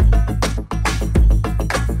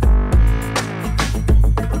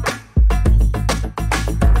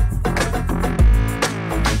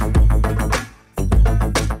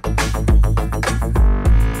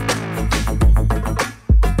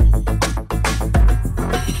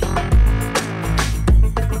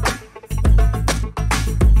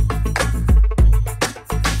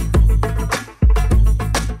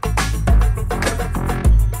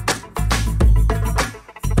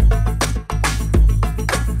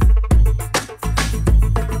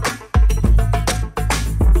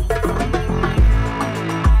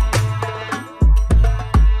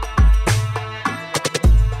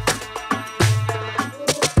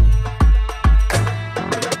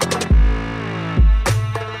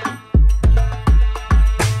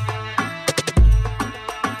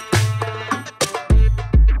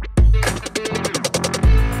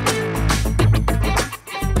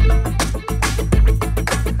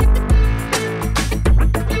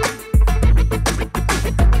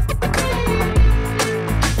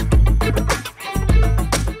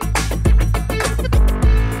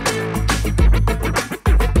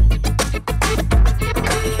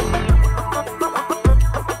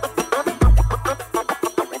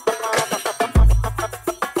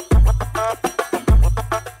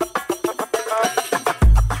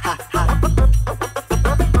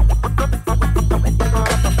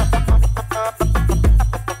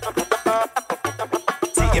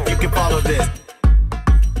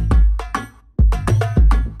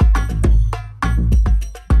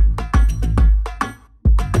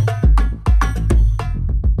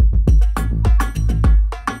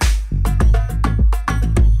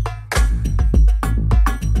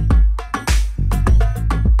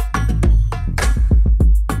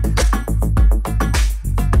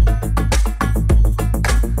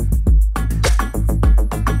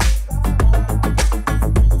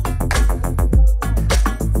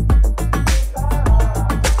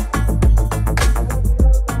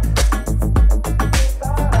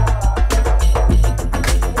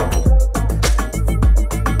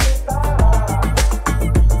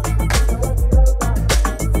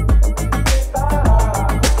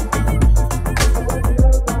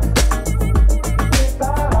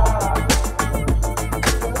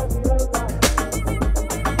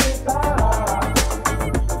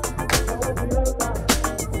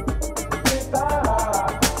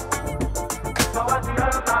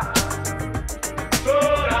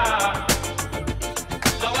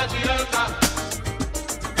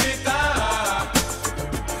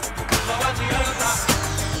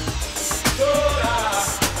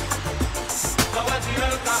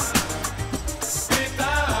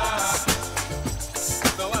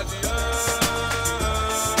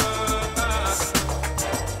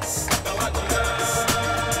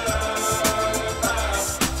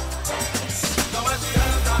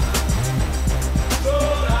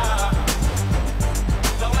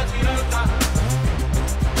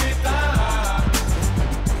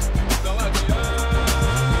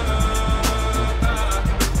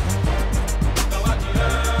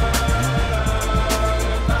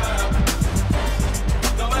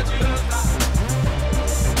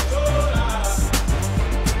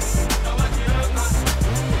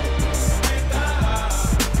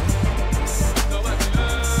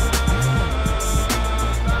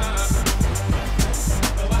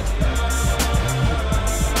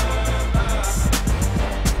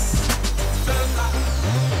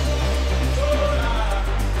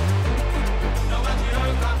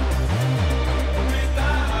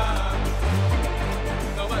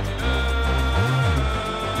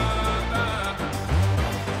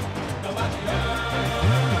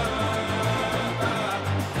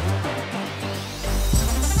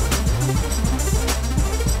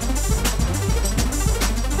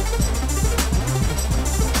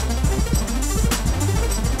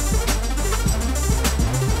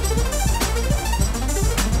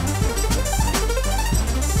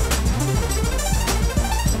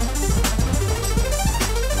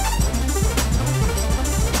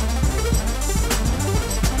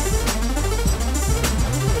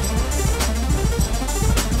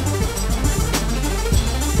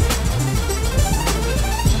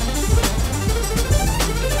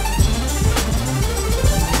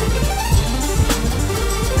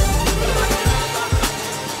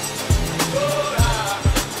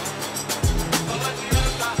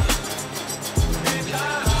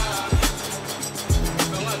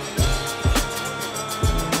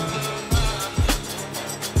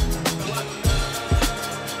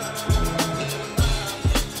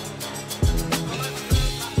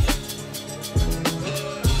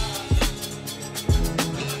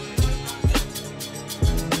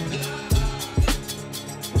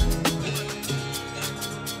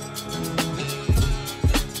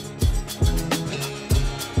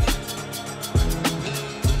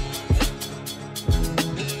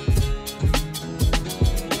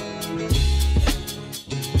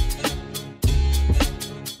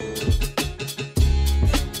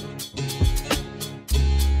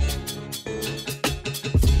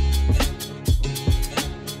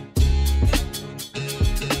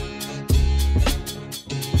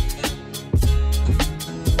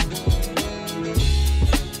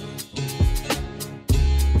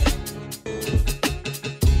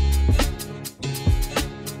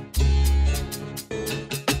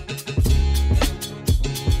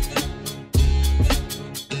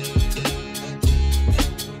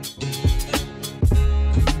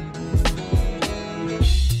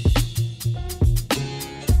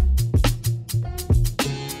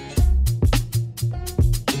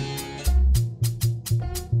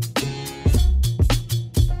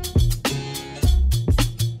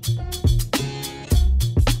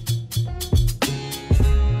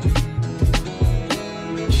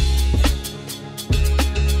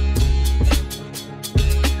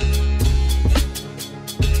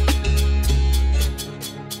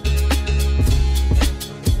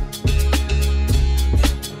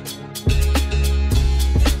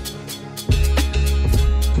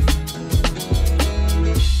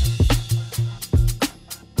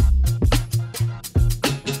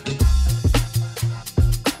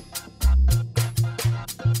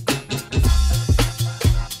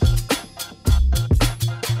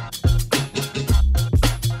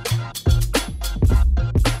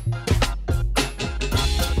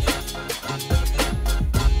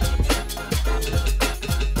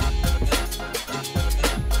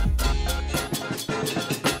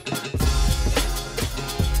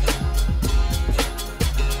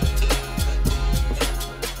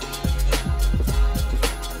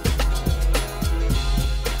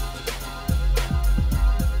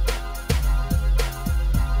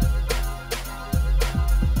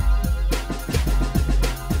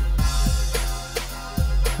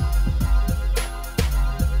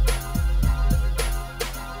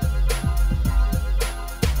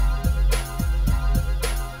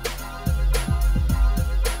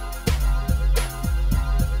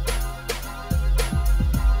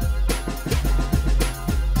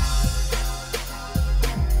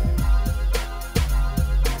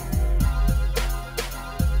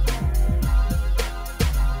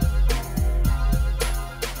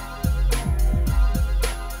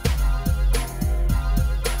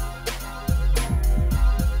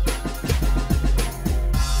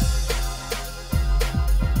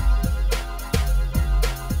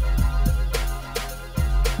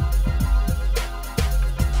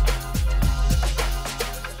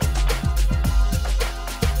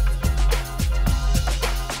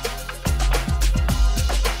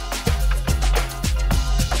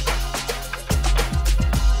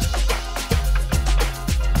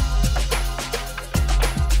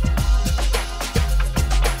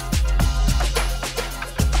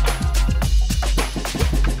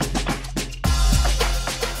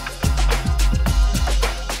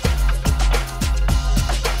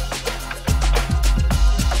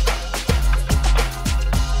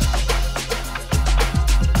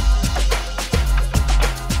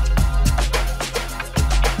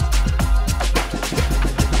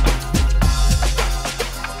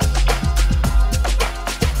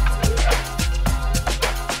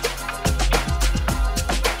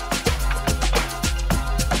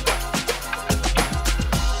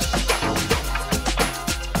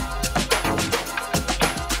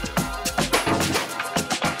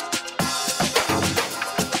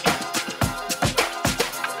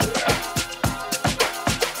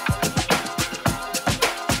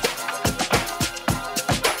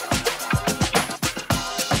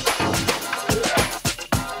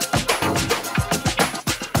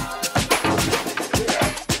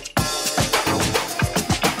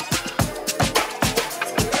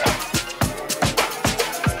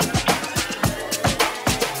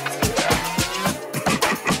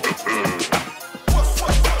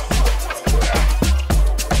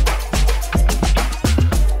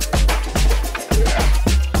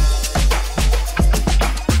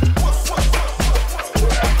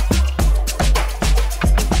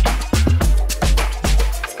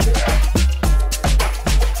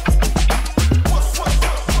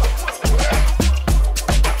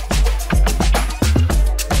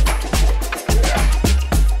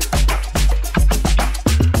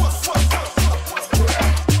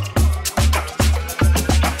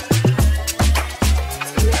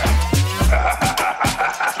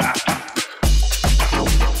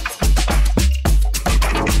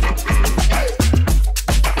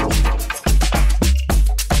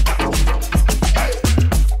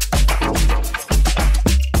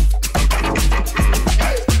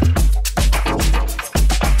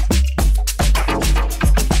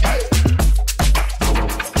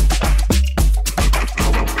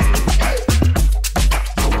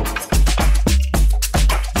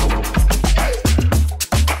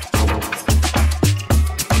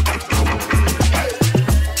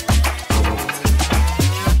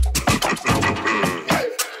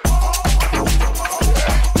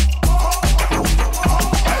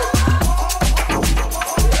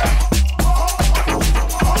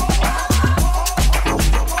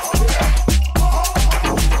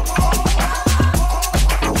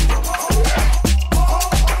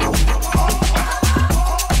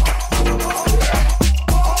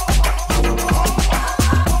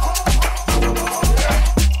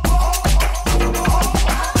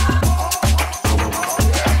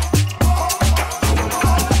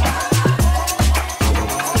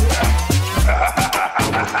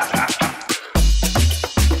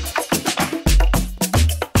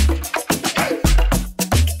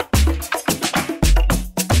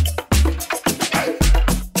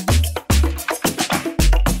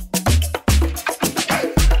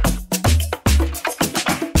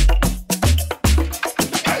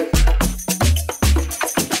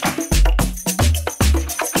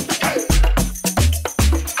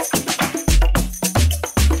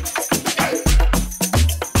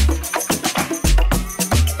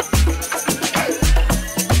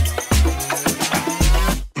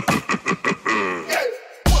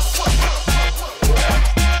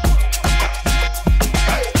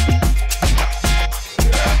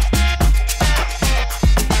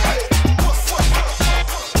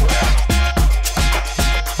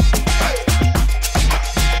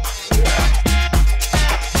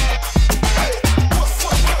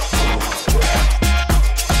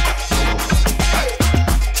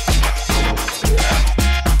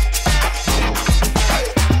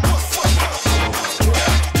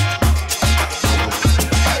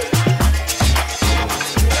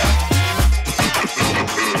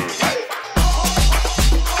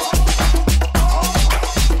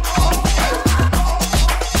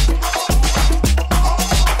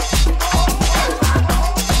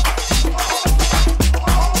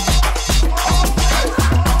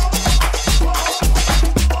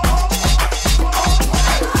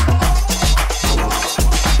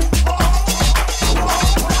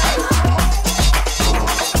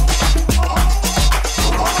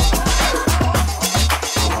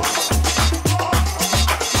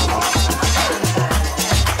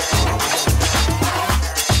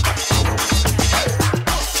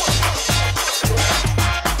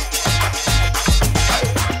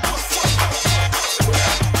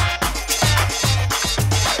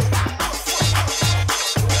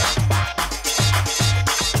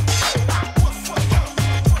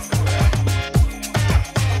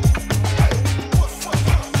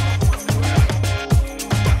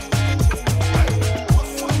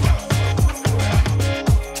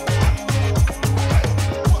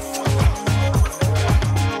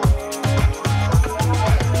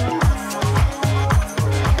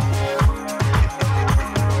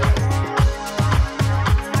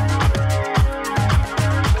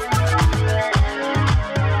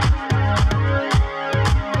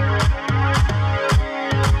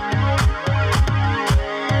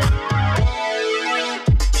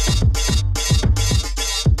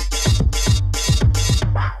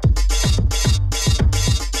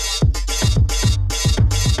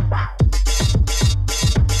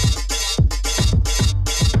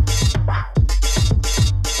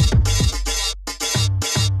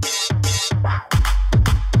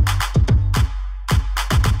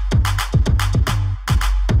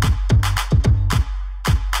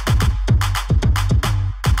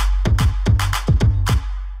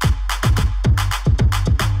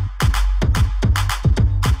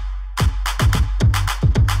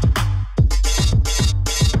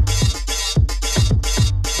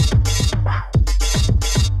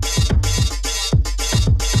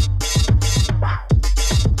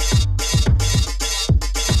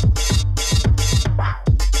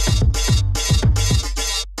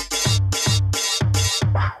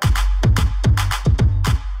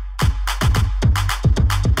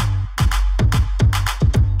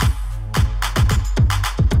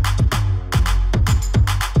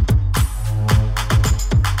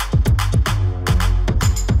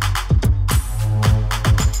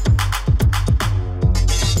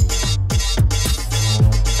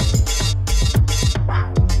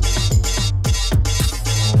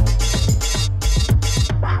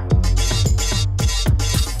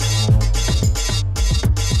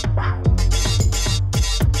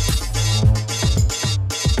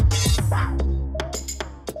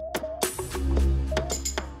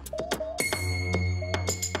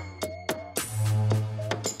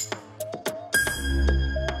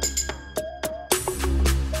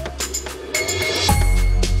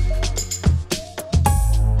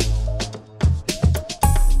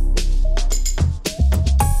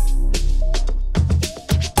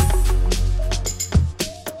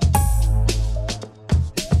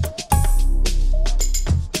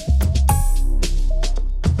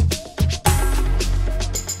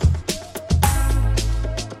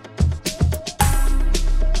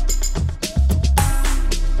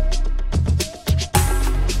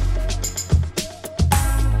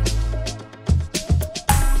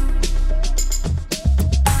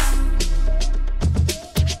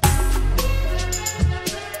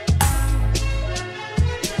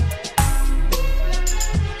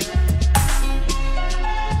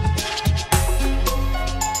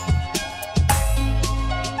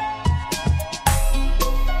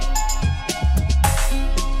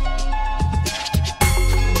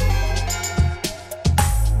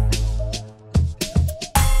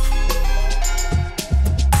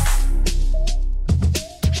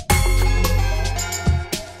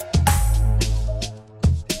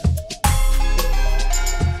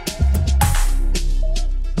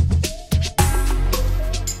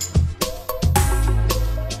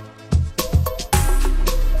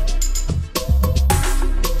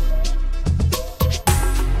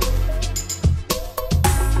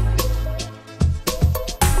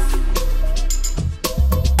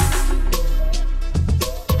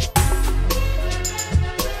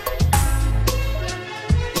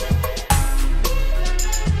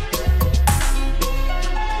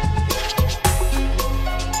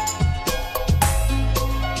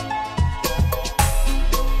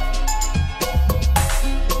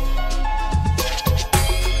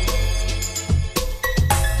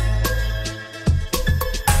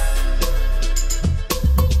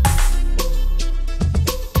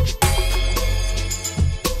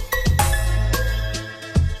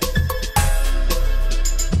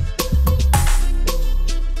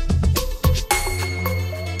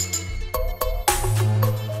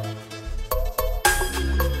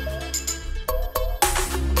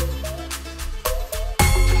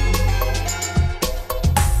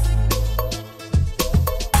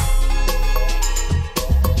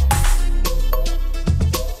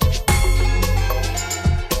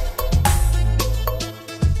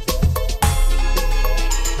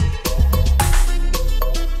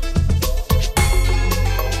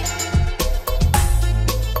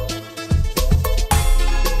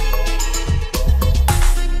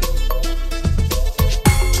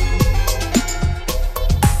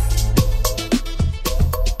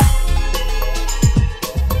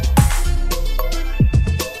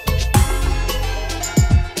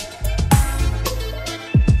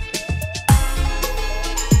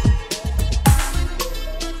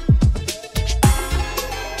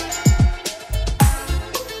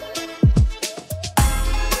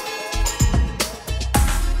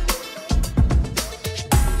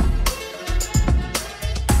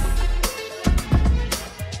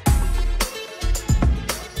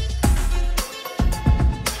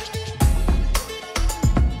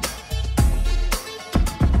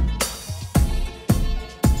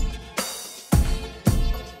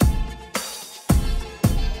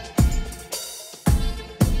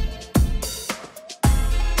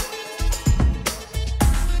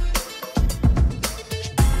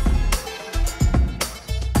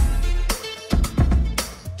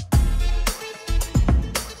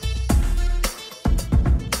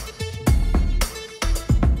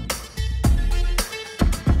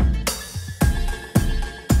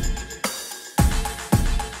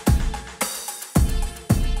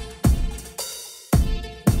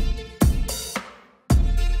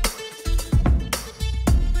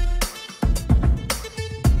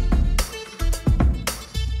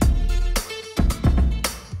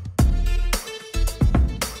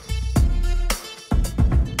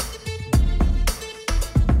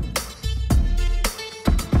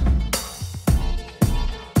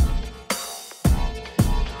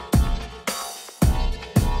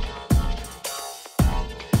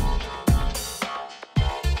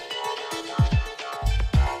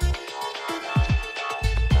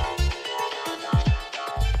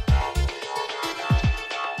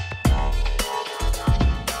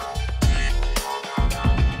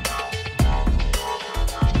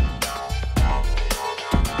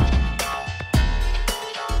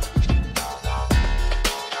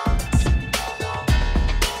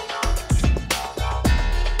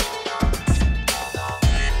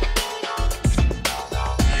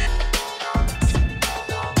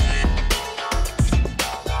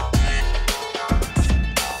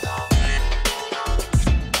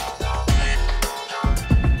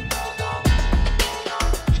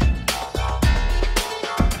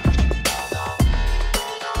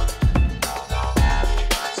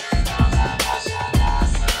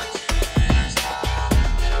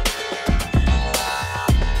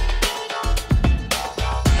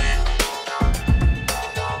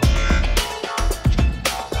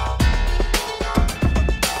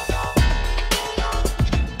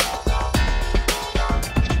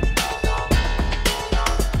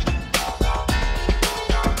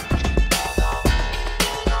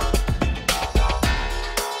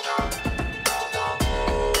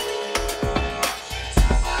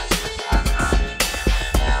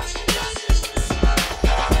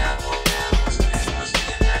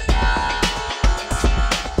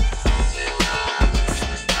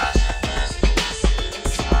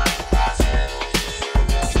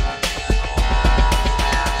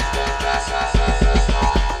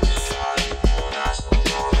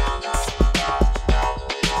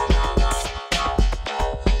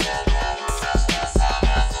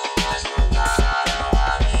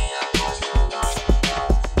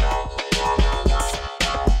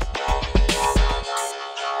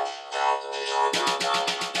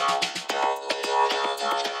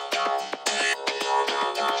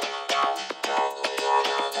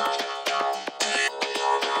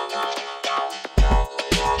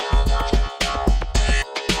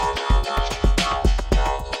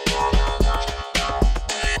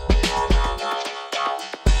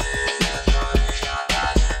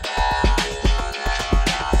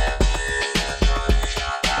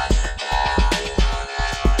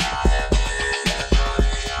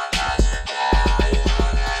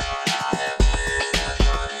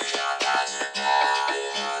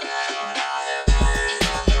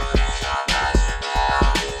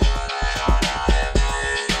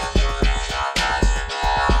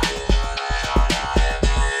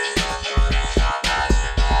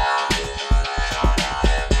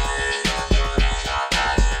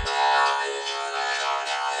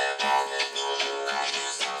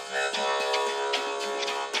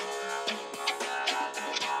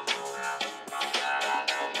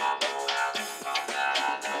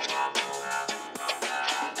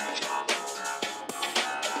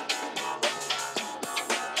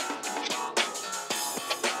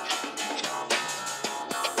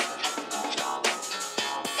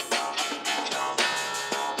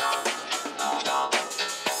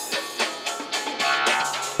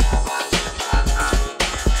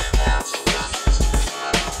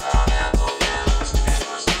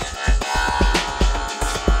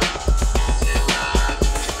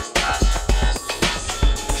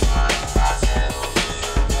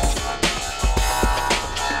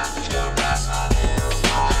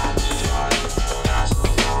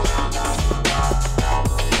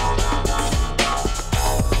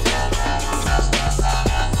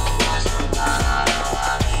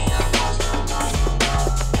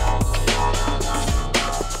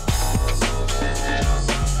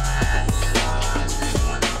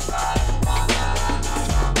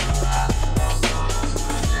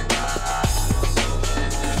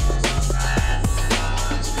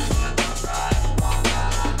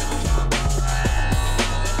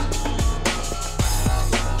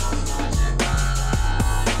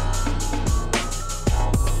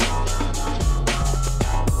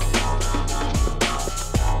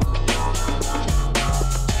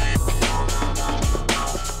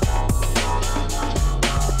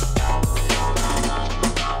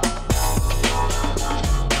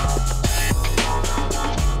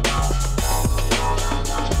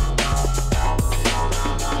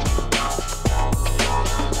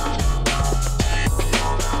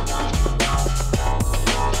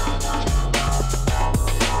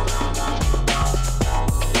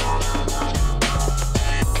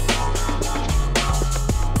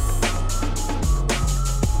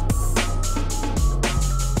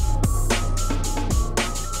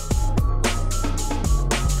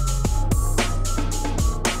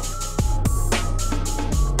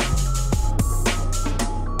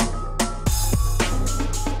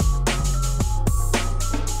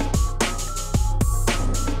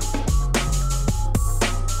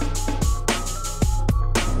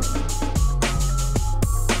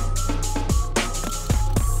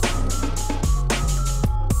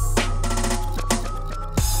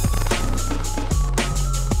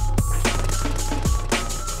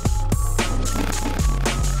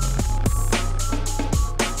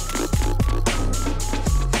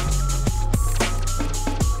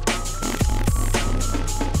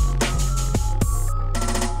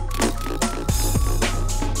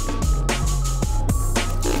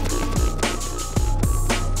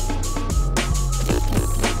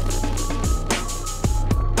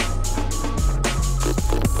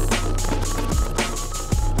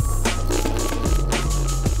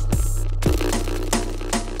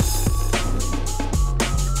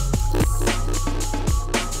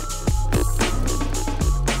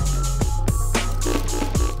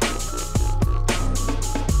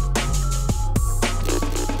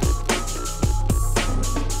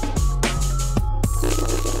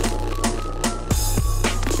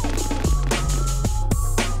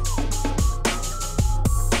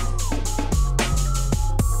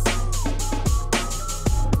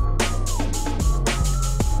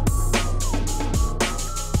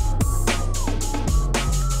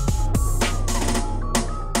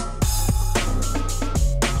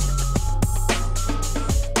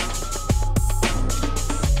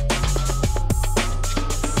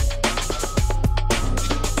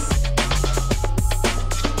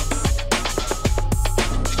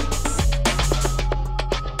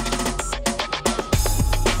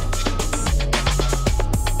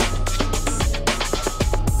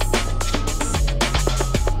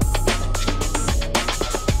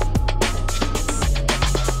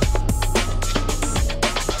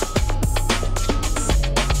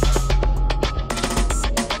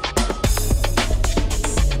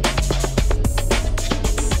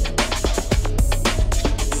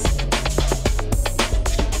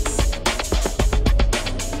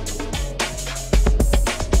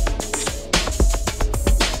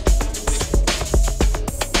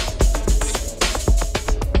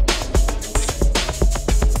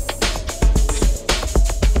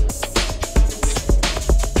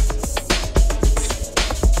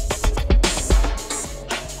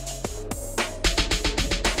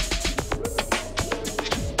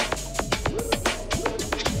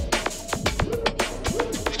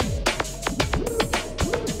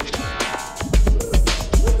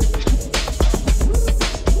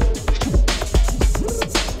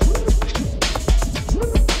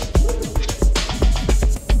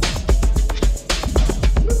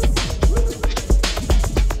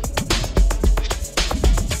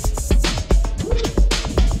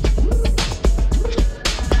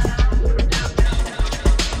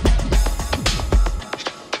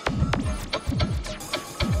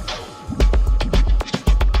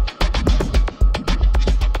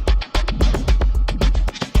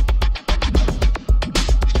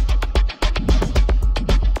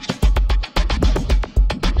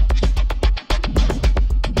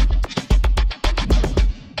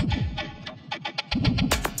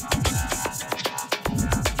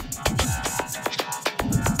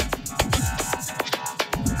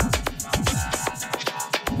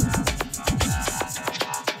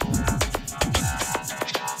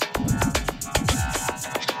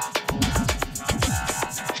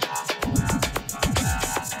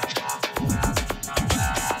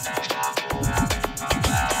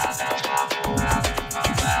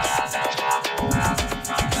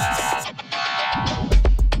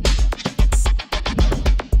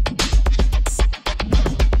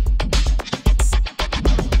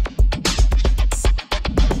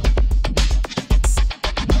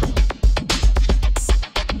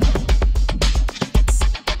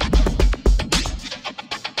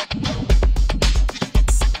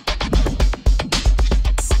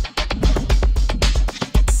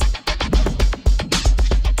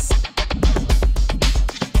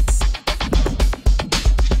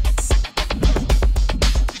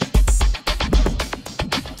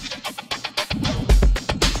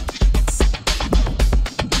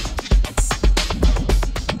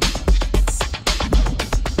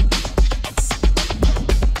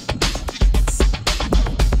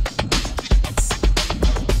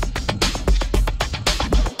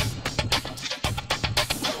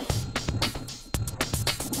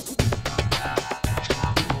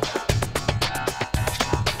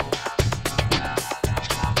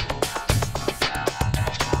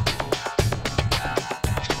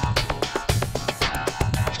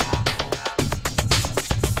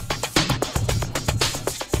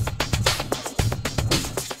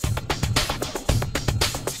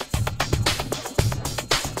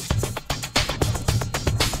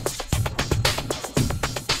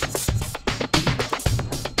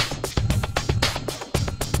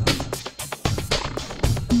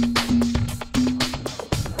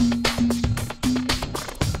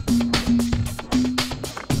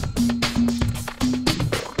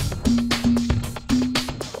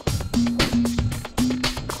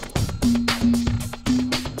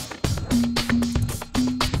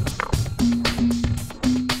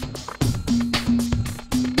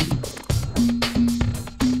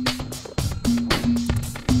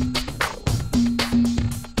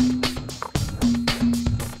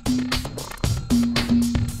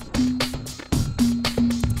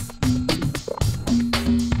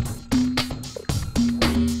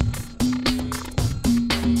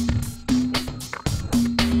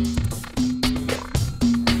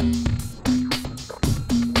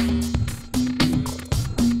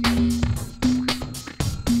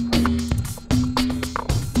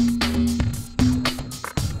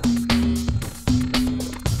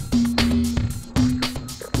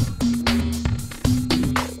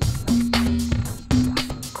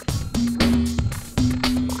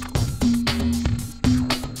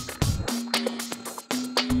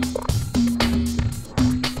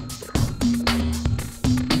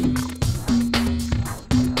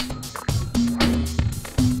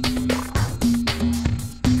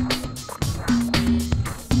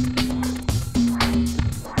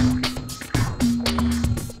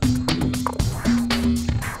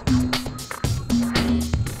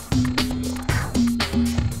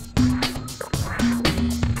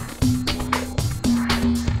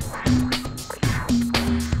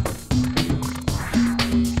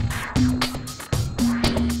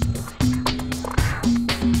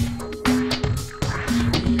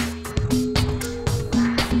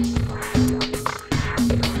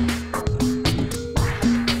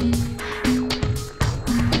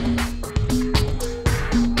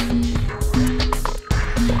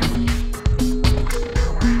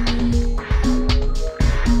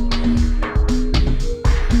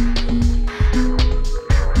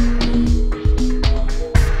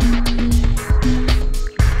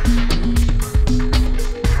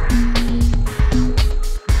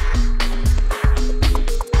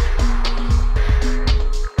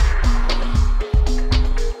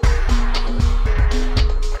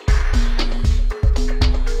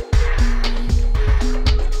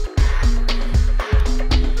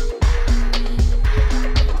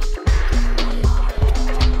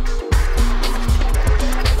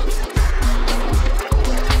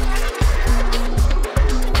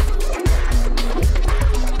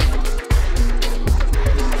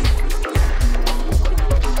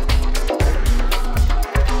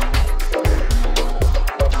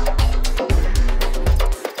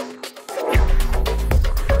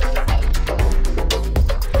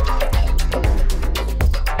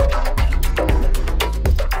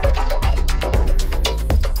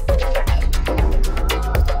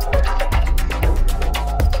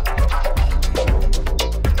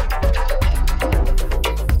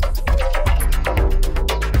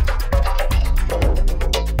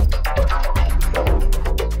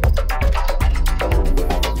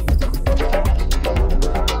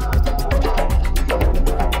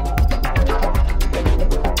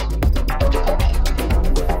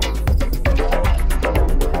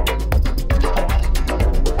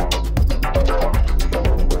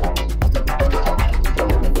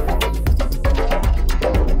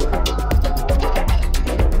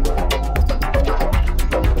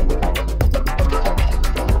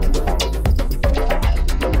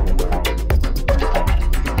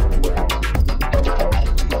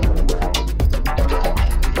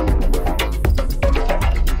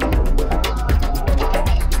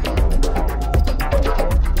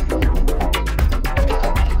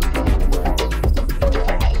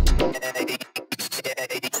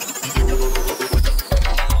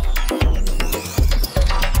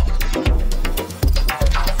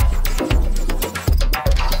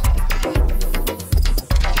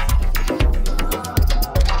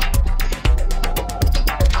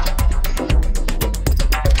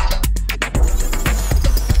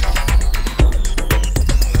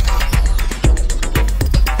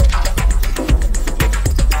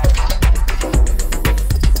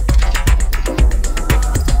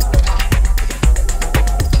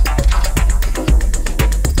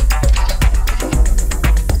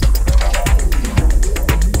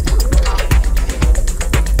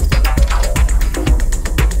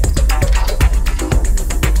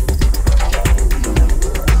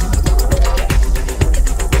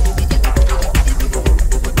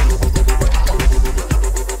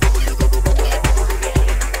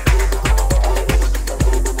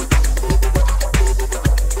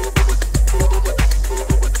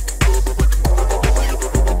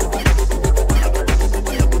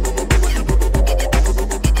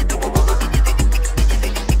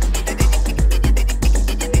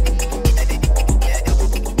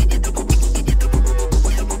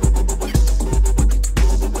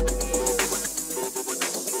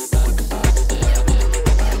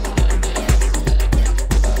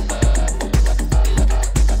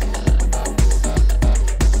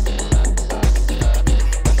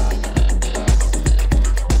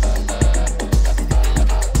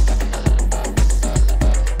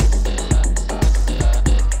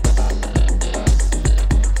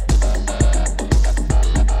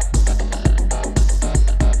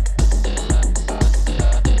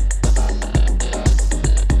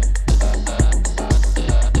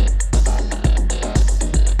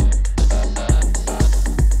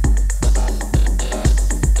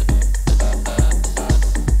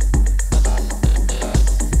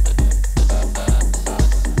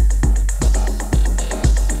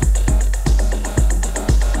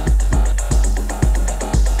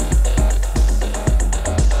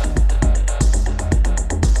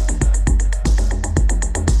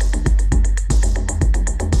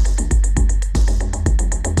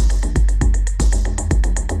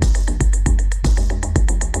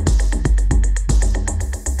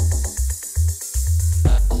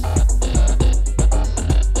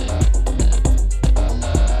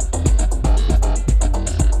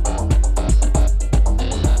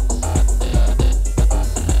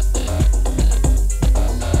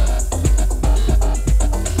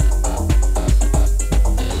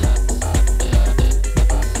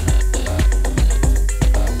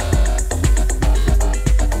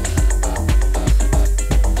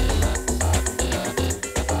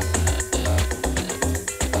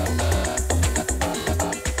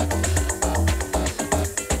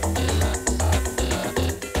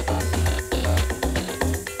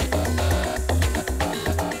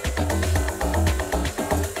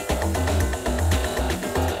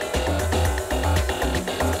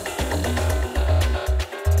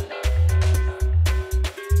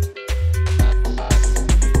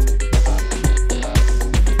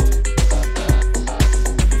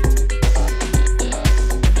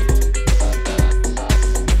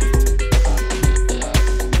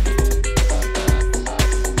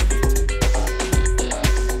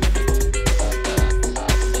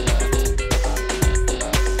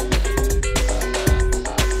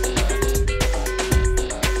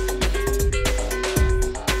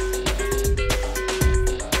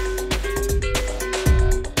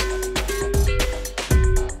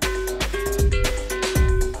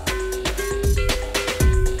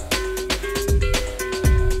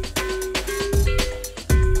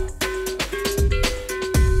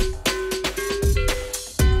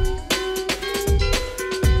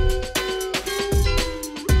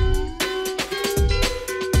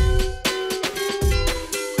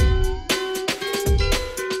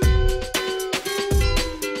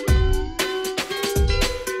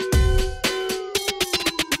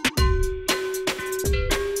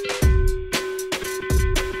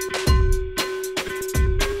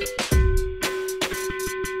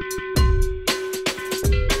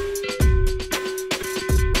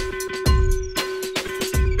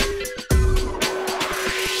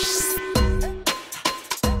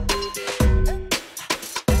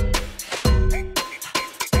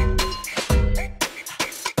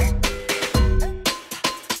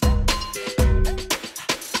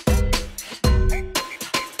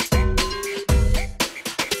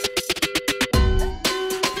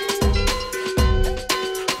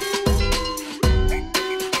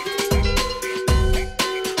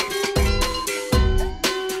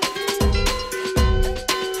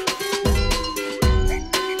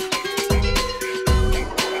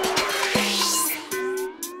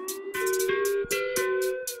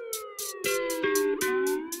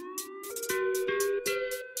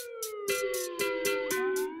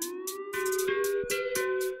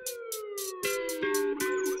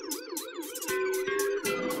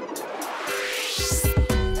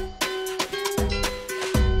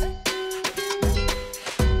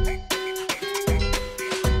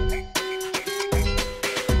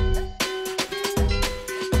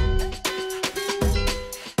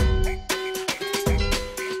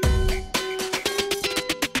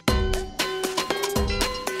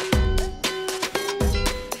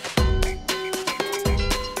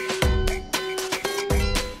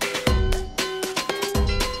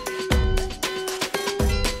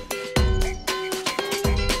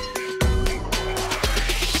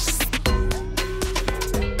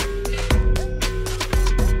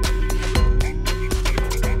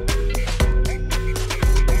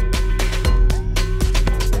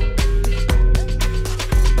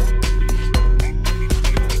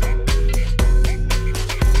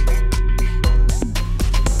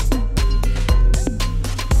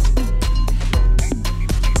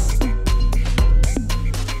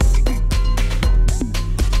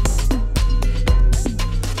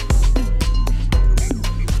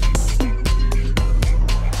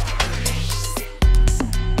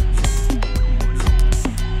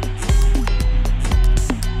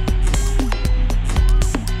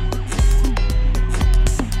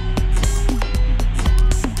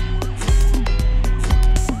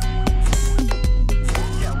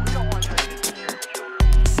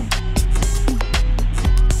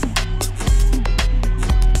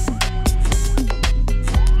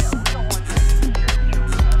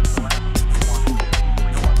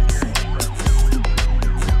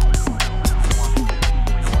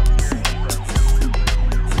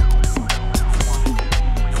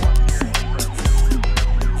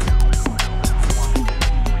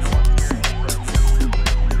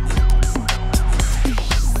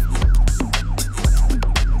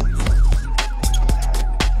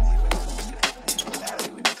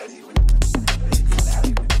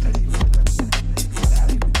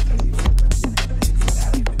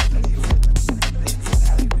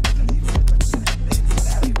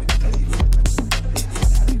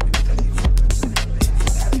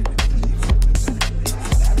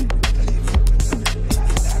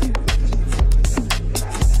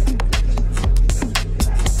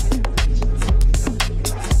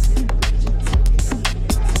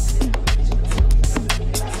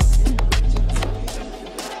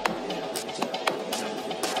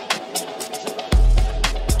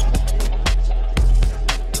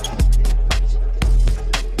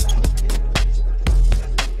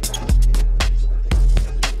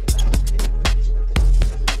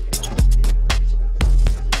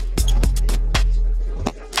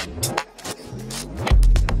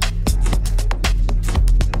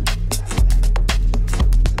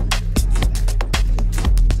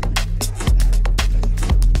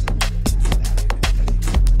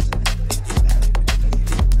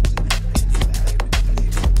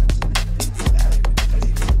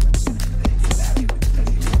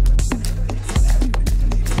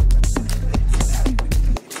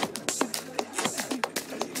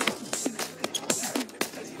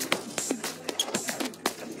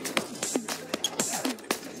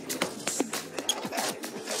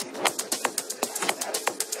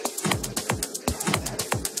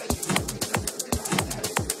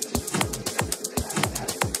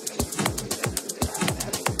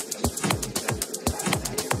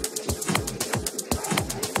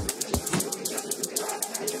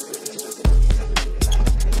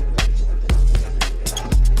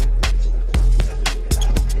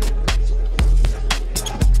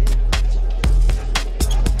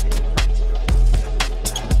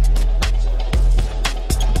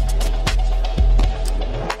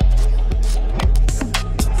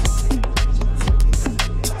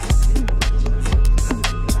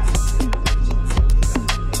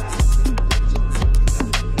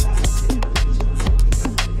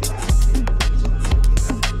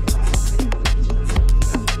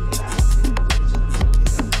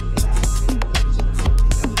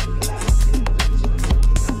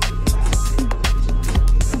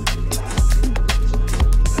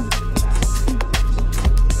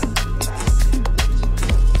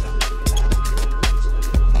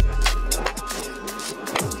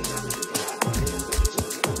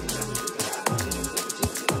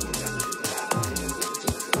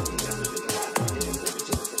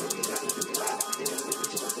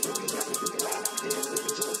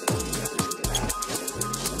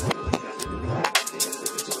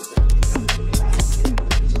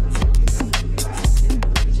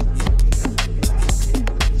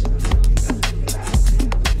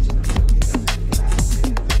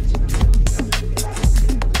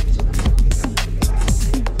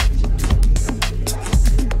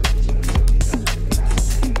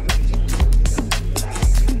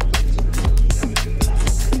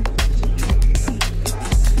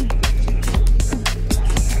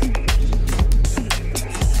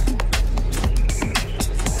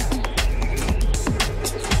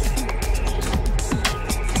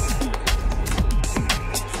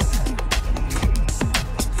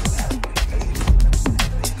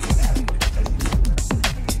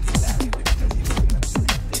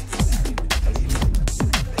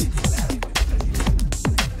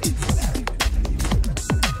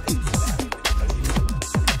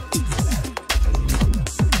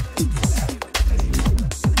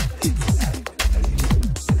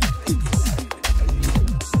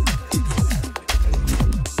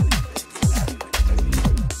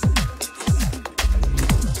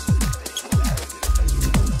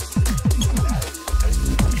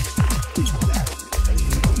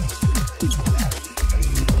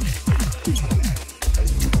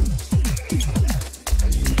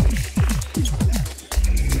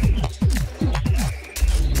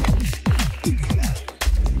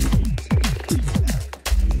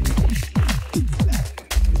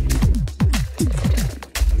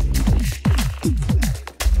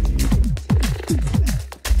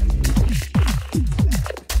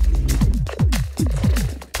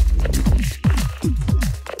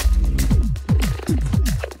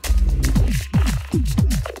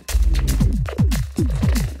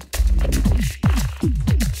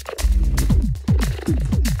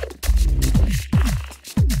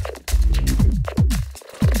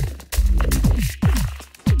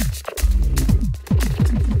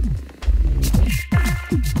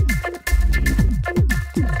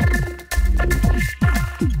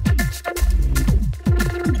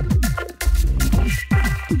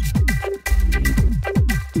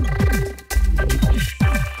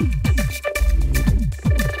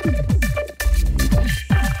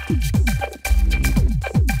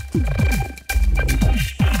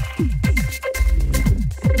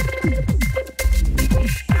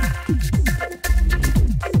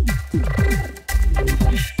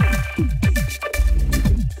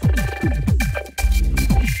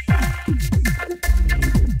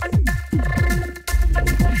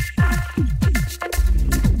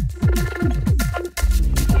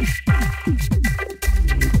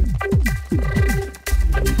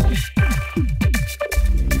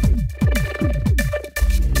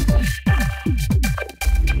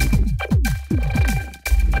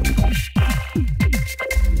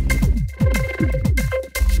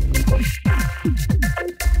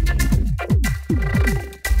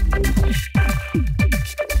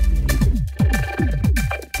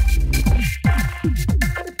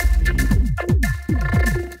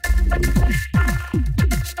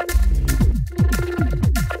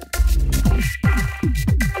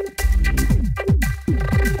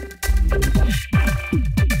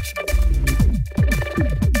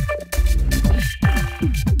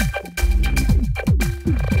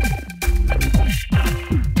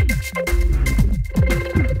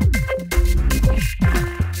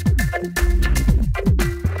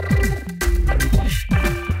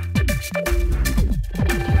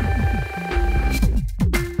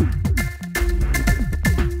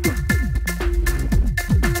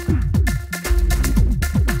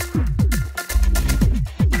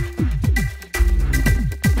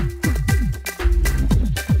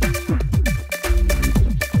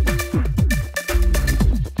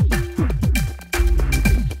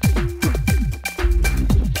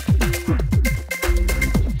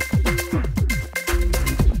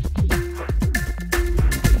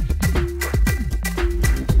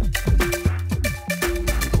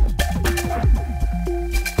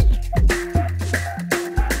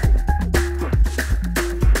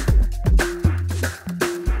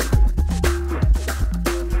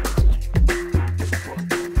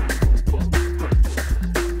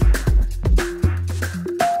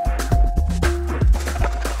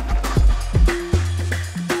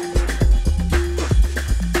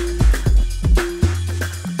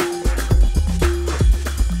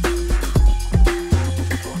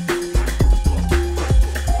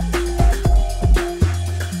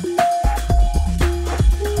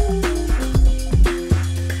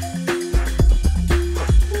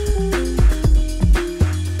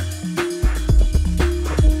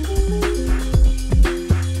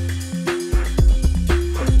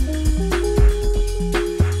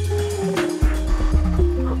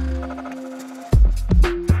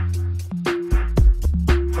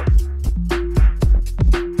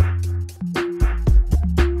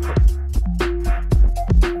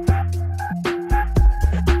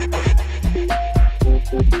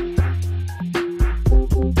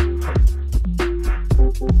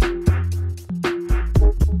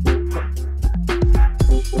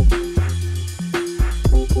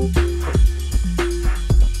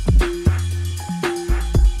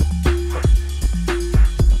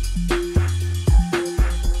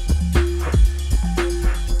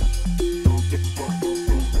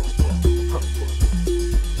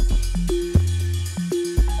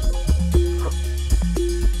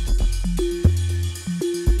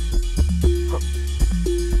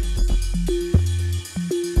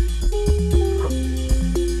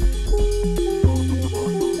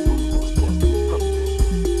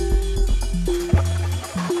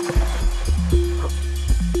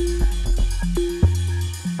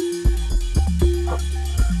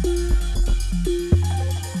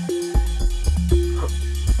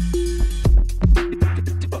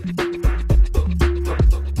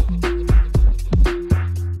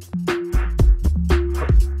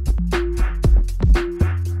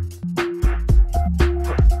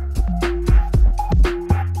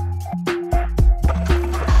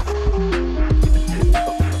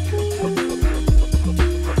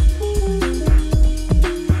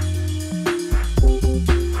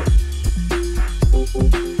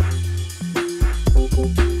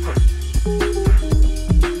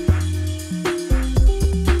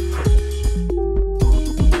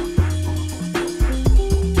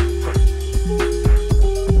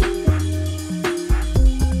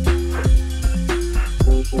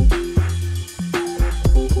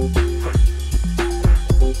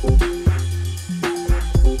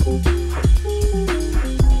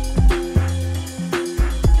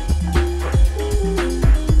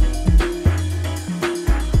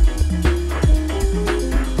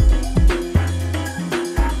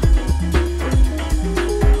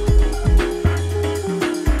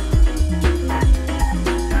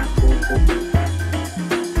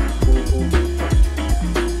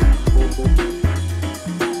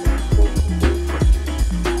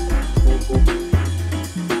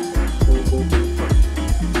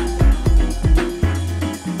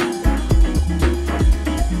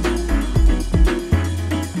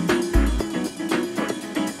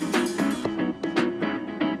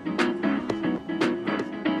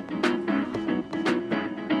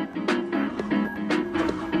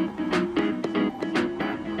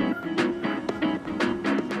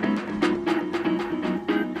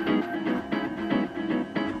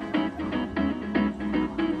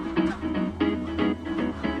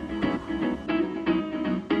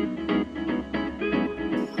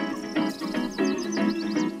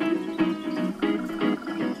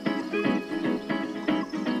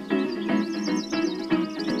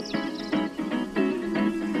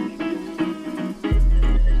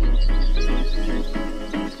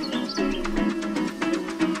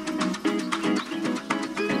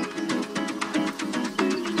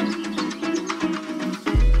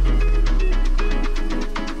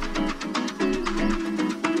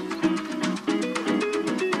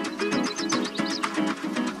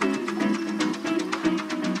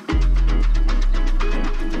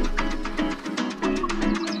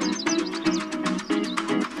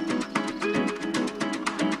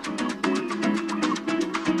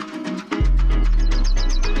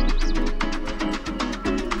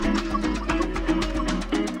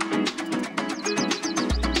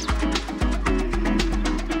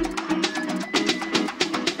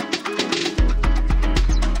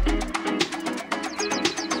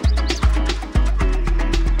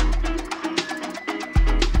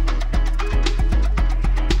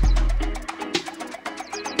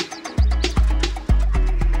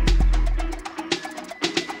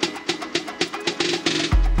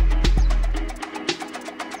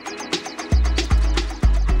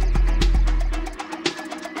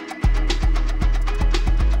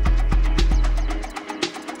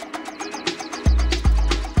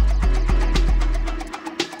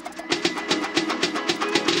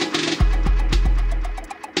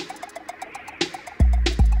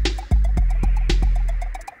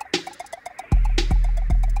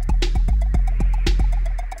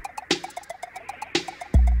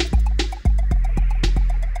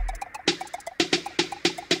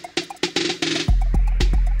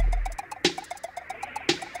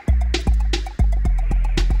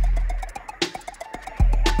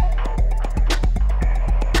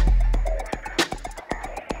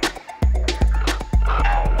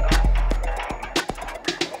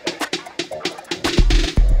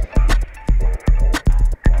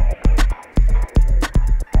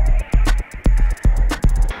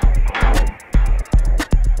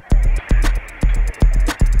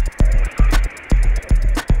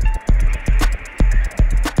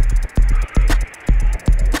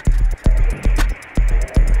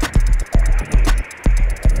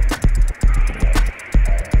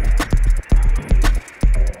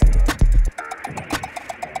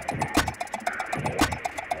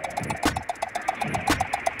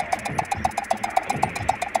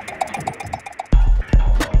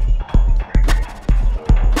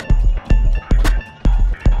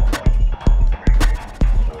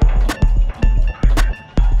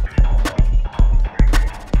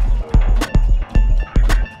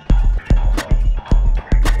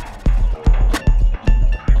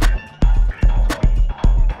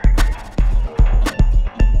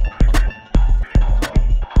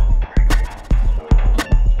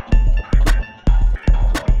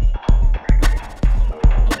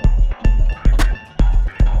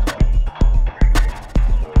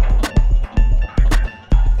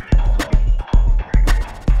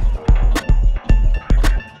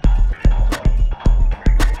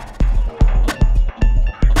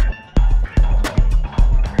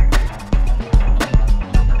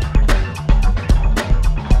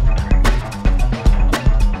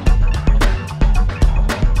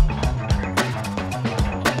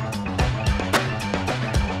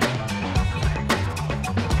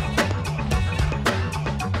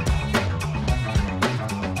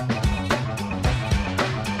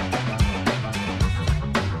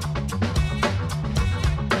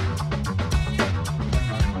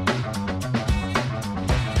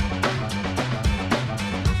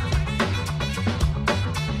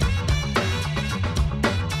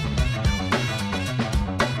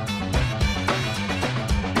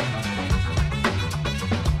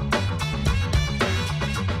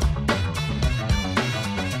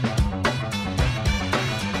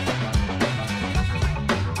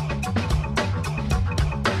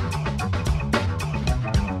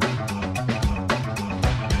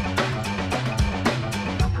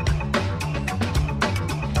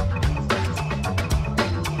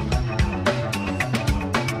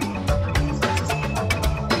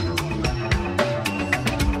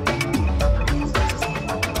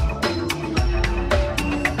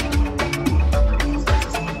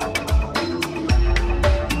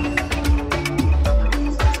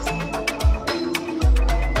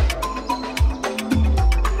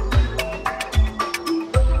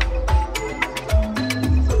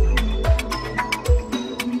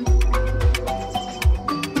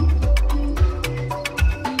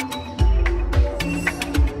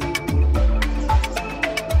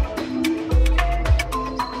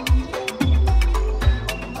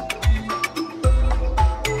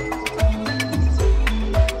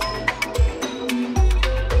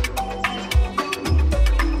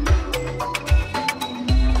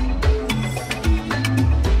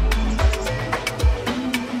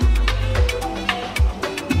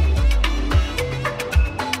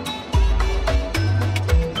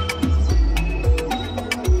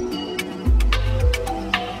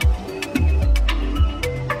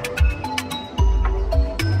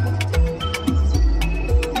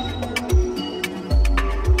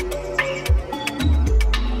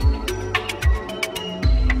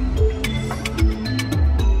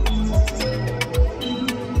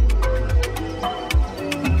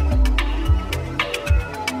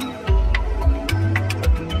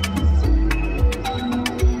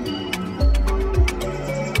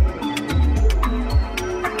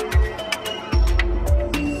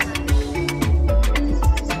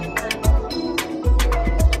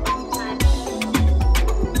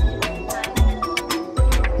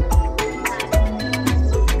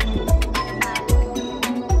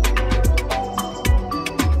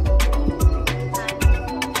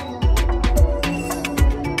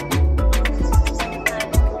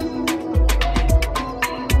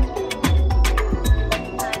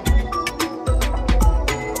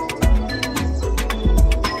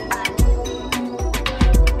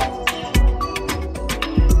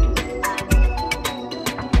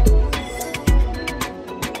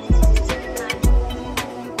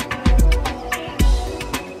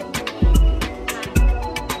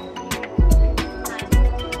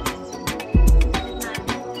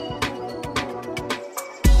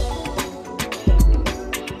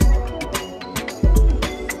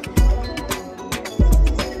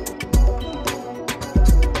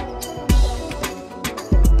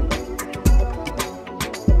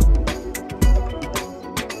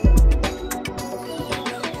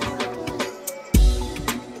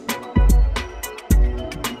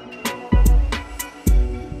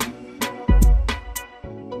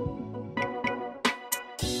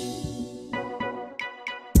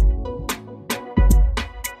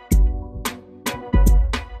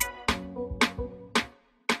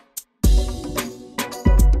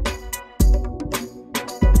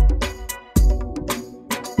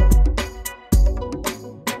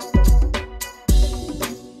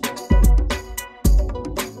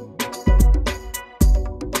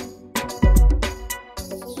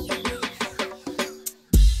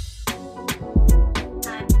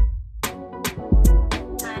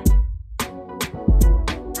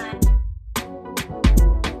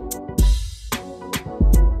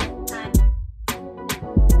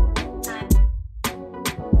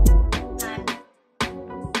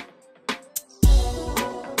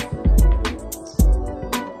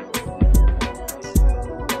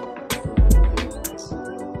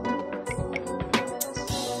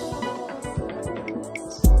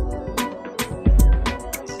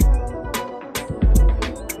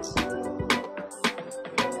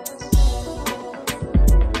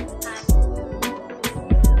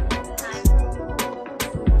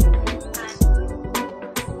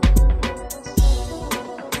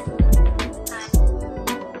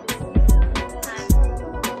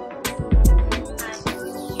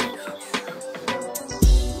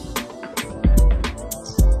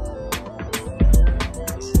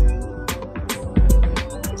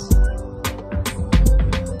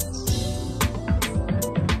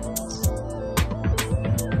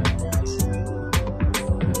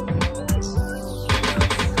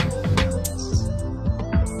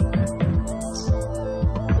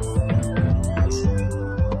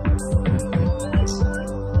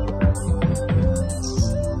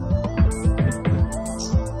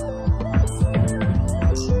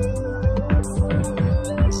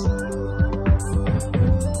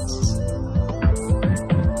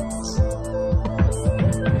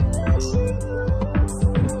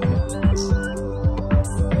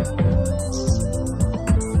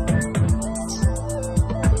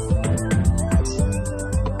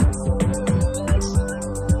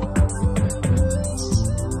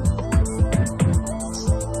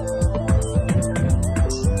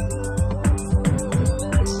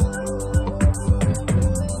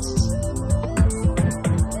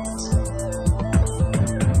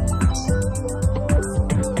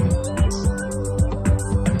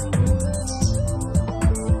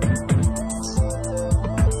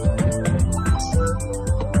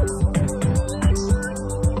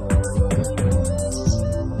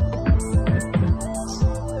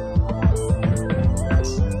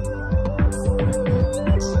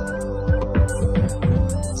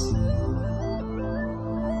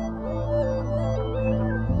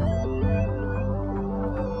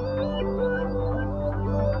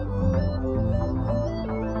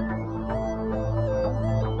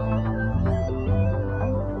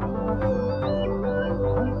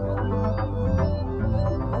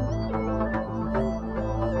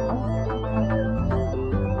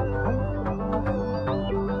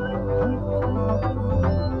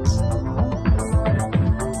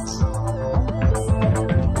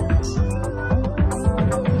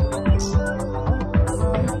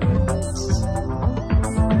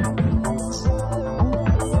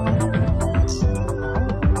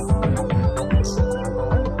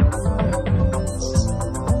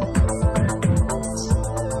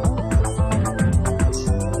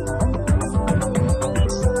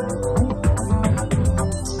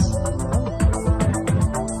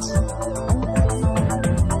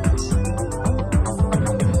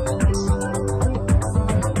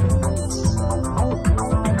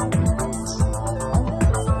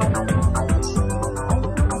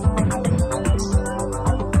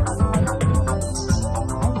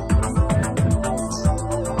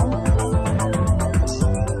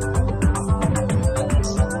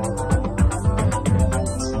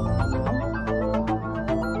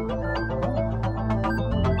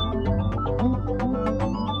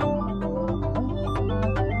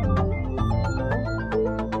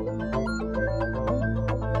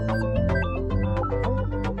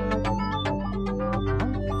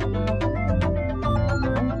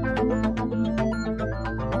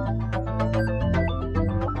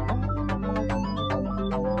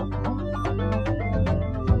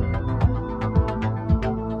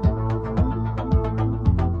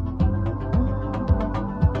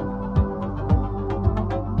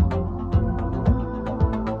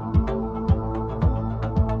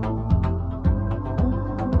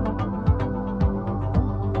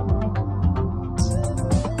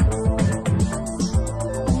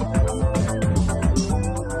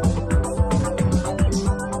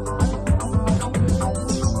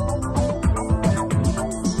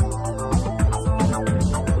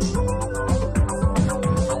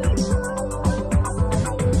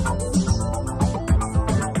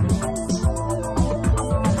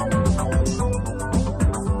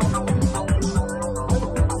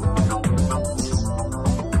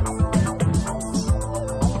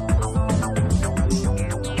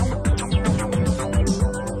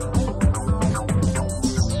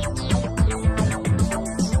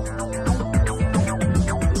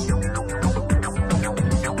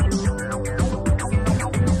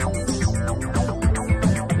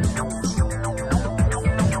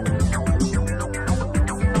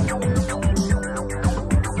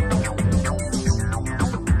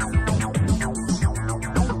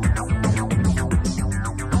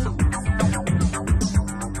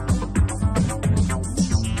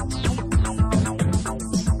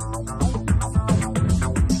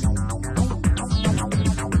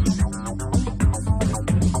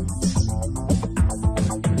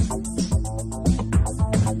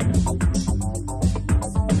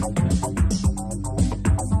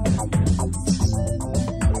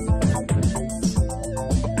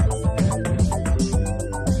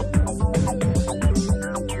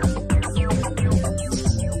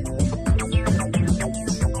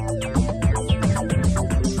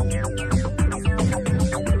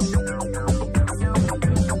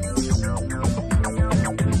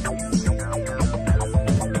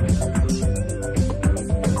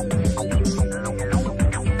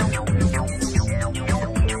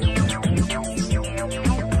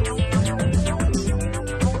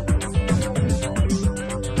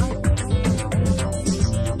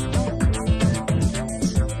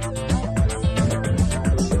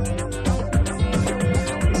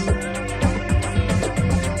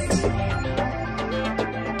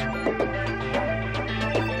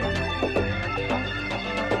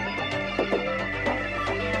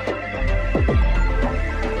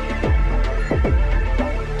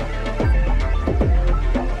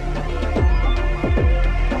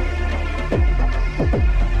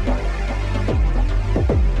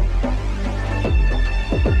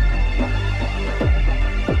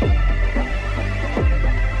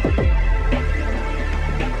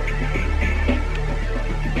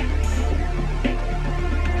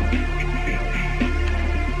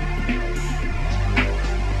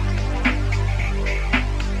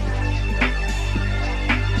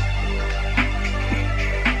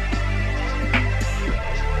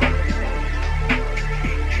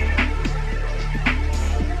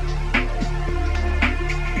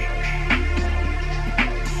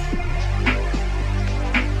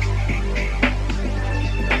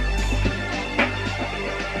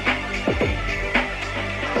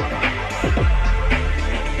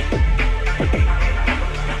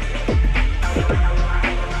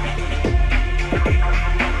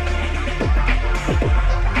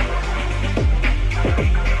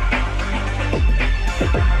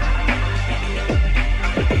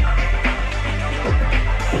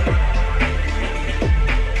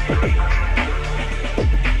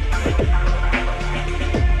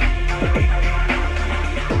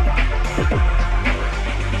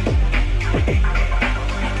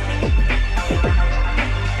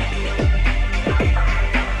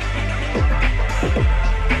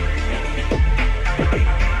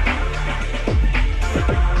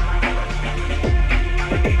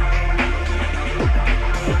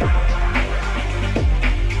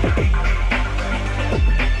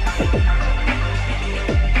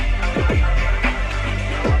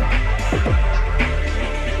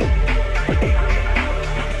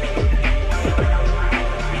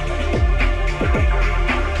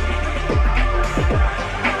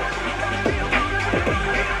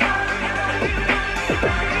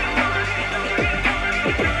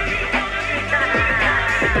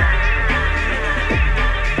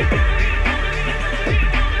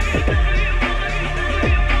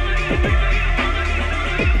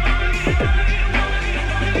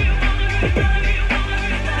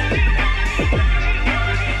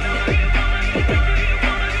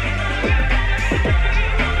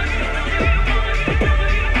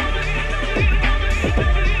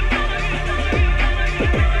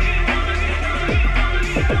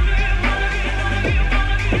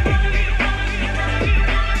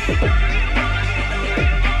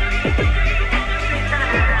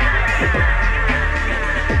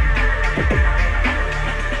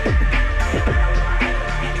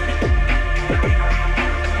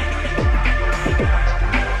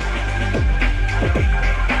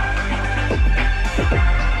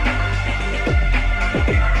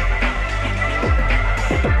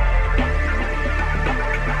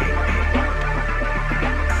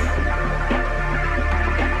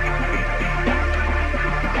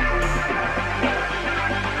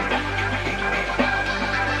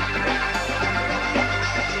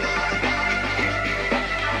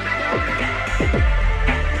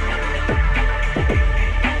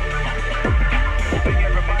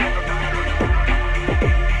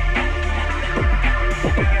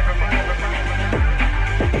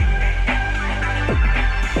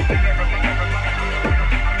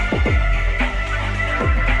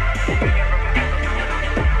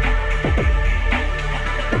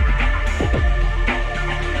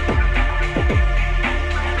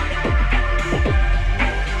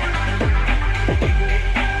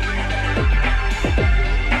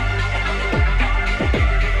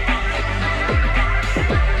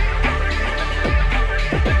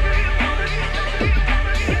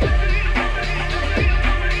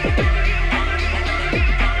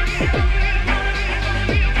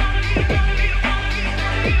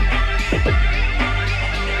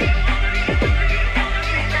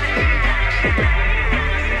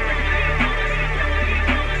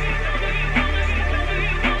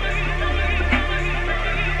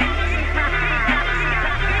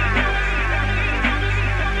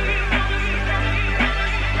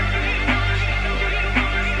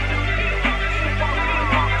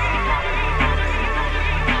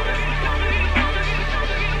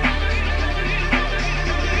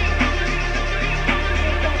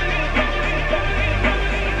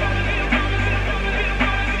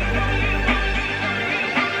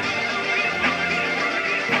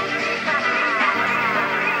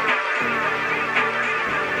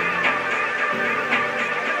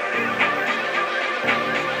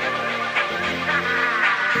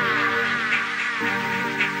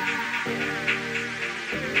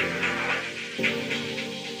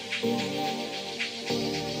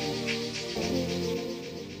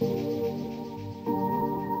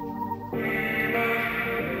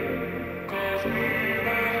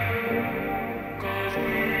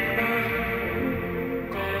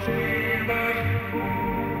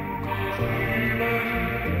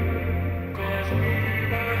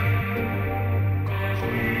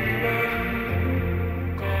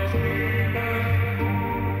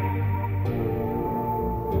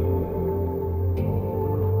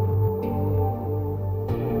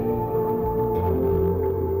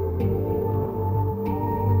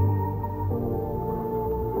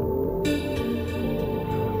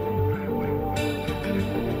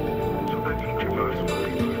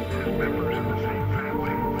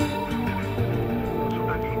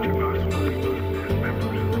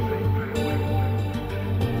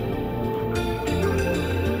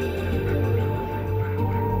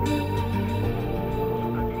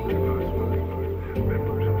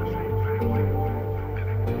 members of the same family.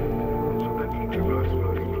 So that each of us is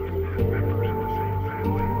members of the same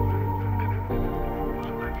family. So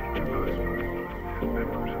that each of us is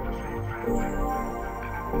members of the same family. So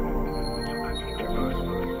that each of us is members of the same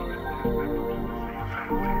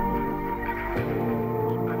family.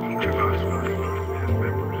 So that each of us is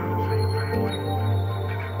members of the same family.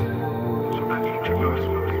 So that each of us is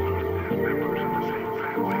members of the same family.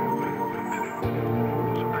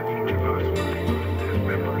 So that each of us is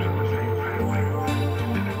members of the same family.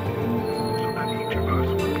 So that each of us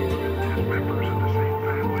is members of the same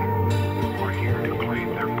family are here to claim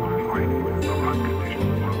their birthright of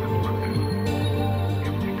unconditional love and oneness.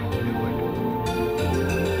 If we can do it.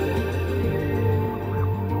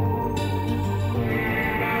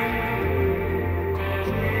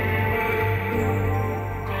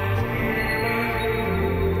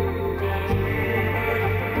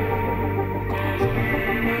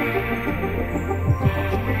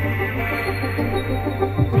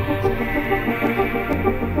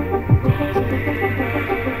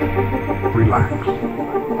 Relax,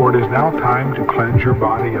 for it is now time to cleanse your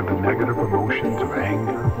body of the negative emotions of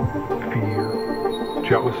anger, fear,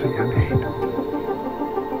 jealousy, and hate.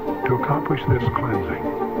 To accomplish this cleansing,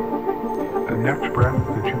 the next breath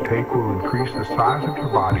that you take will increase the size of your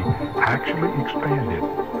body, actually expand it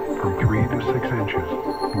from 3 to 6 inches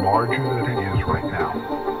larger than it is right now.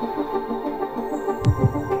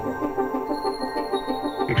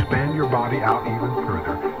 Expand your body out even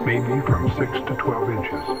further, maybe from 6 to 12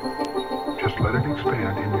 inches. Just let it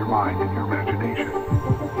expand in your mind and your imagination.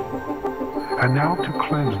 And now to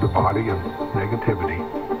cleanse the body of negativity,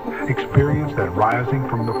 experience that rising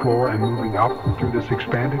from the floor and moving up through this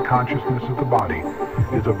expanded consciousness of the body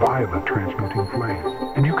is a violet transmuting flame.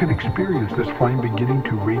 And you can experience this flame beginning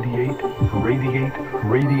to radiate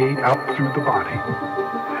up through the body.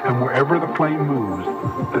 And wherever the flame moves,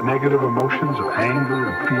 the negative emotions of anger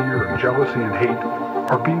and fear and jealousy and hate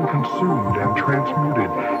are being consumed and transmuted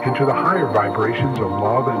into the higher vibrations of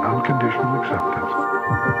love and unconditional acceptance.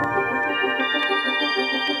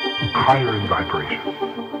 Higher in vibration.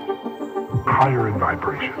 Higher in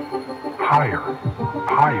vibration. Higher.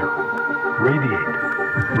 Higher. Radiate.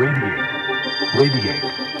 Radiate. Radiate.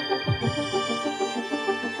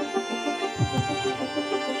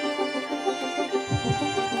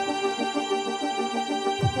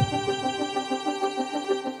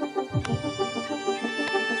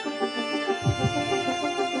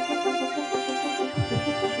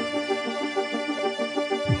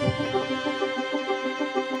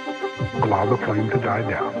 Allow the flame to die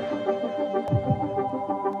down.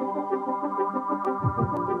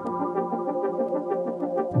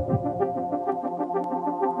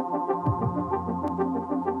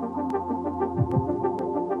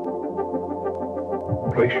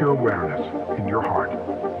 Place your awareness in your heart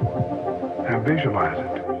and visualize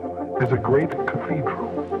it as a great cathedral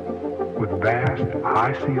with vast,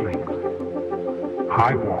 high ceilings,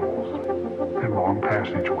 high walls, and long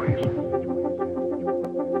passageways.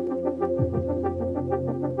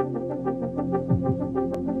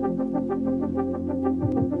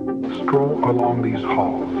 Stroll along these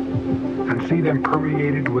halls and see them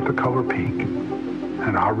permeated with the color pink,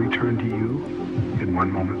 and I'll return to you in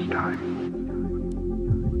 1 moment's time.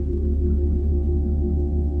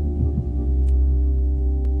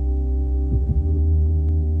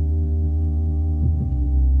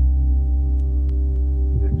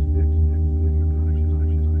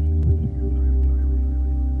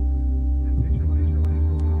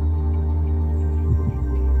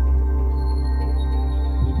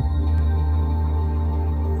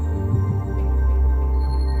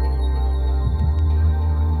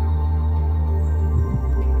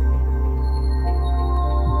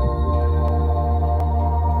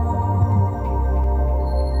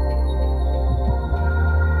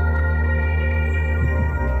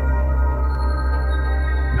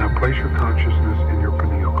 Place your consciousness in your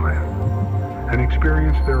pineal gland and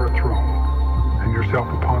experience there a throne and yourself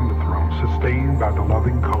upon the throne, sustained by the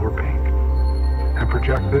loving color pink, and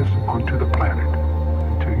project this onto the planet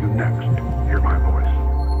until you next hear my voice.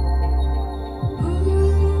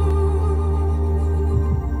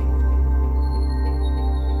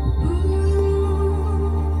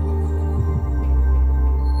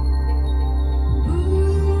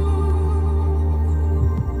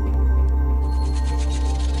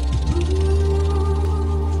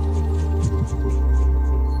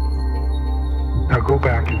 Now go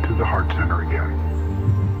back into the heart center again.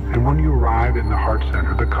 And when you arrive in the heart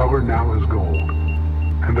center, the color now is gold.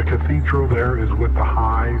 And the cathedral there is with the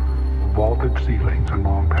high, vaulted ceilings and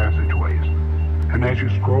long passageways. And as you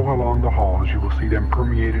stroll along the halls, you will see them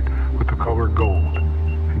permeated with the color gold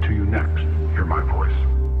until you next hear my voice.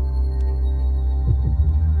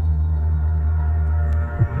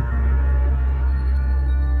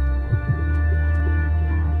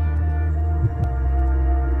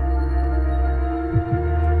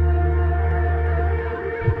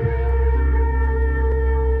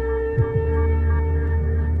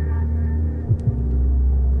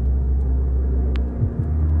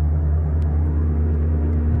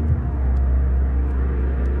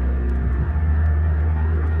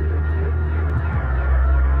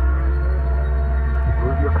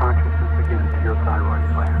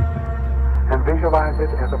 Visualize it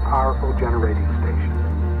as a powerful generating station.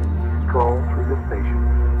 Stroll through the station,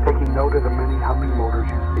 taking note of the many humming motors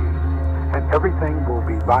you see, and everything will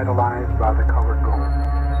be vitalized by the color gold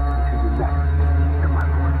until you next hear my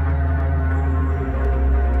voice.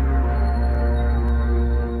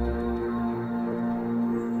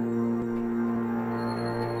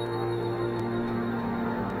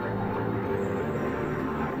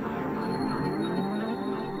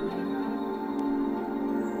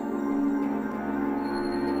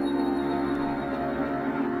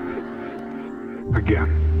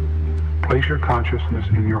 Again, place your consciousness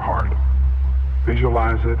in your heart.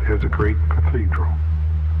 Visualize it as a great cathedral.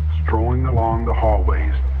 Strolling along the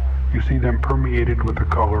hallways, you see them permeated with the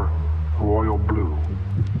color royal blue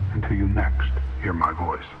until you next hear my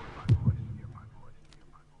voice.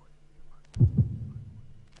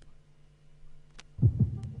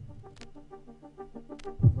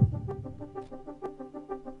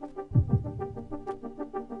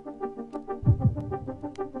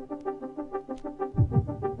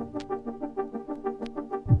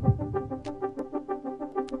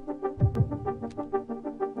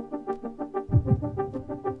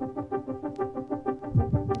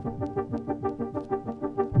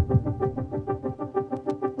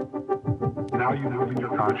 Now you move in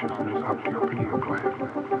your consciousness up to your pineal gland,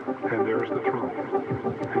 and there's the throne.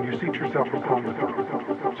 And you seat yourself upon the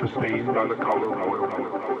throne, sustained by the color royal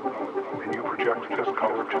blue. And you project this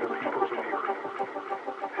color to the peoples of the earth.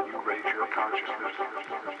 And you raise your consciousness,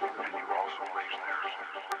 and you also raise theirs.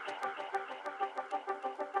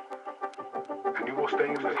 And you will stay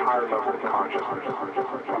in this higher level of consciousness,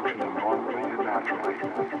 functioning normally and naturally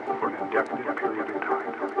for an indefinite period of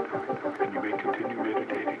time. And you may continue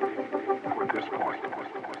meditating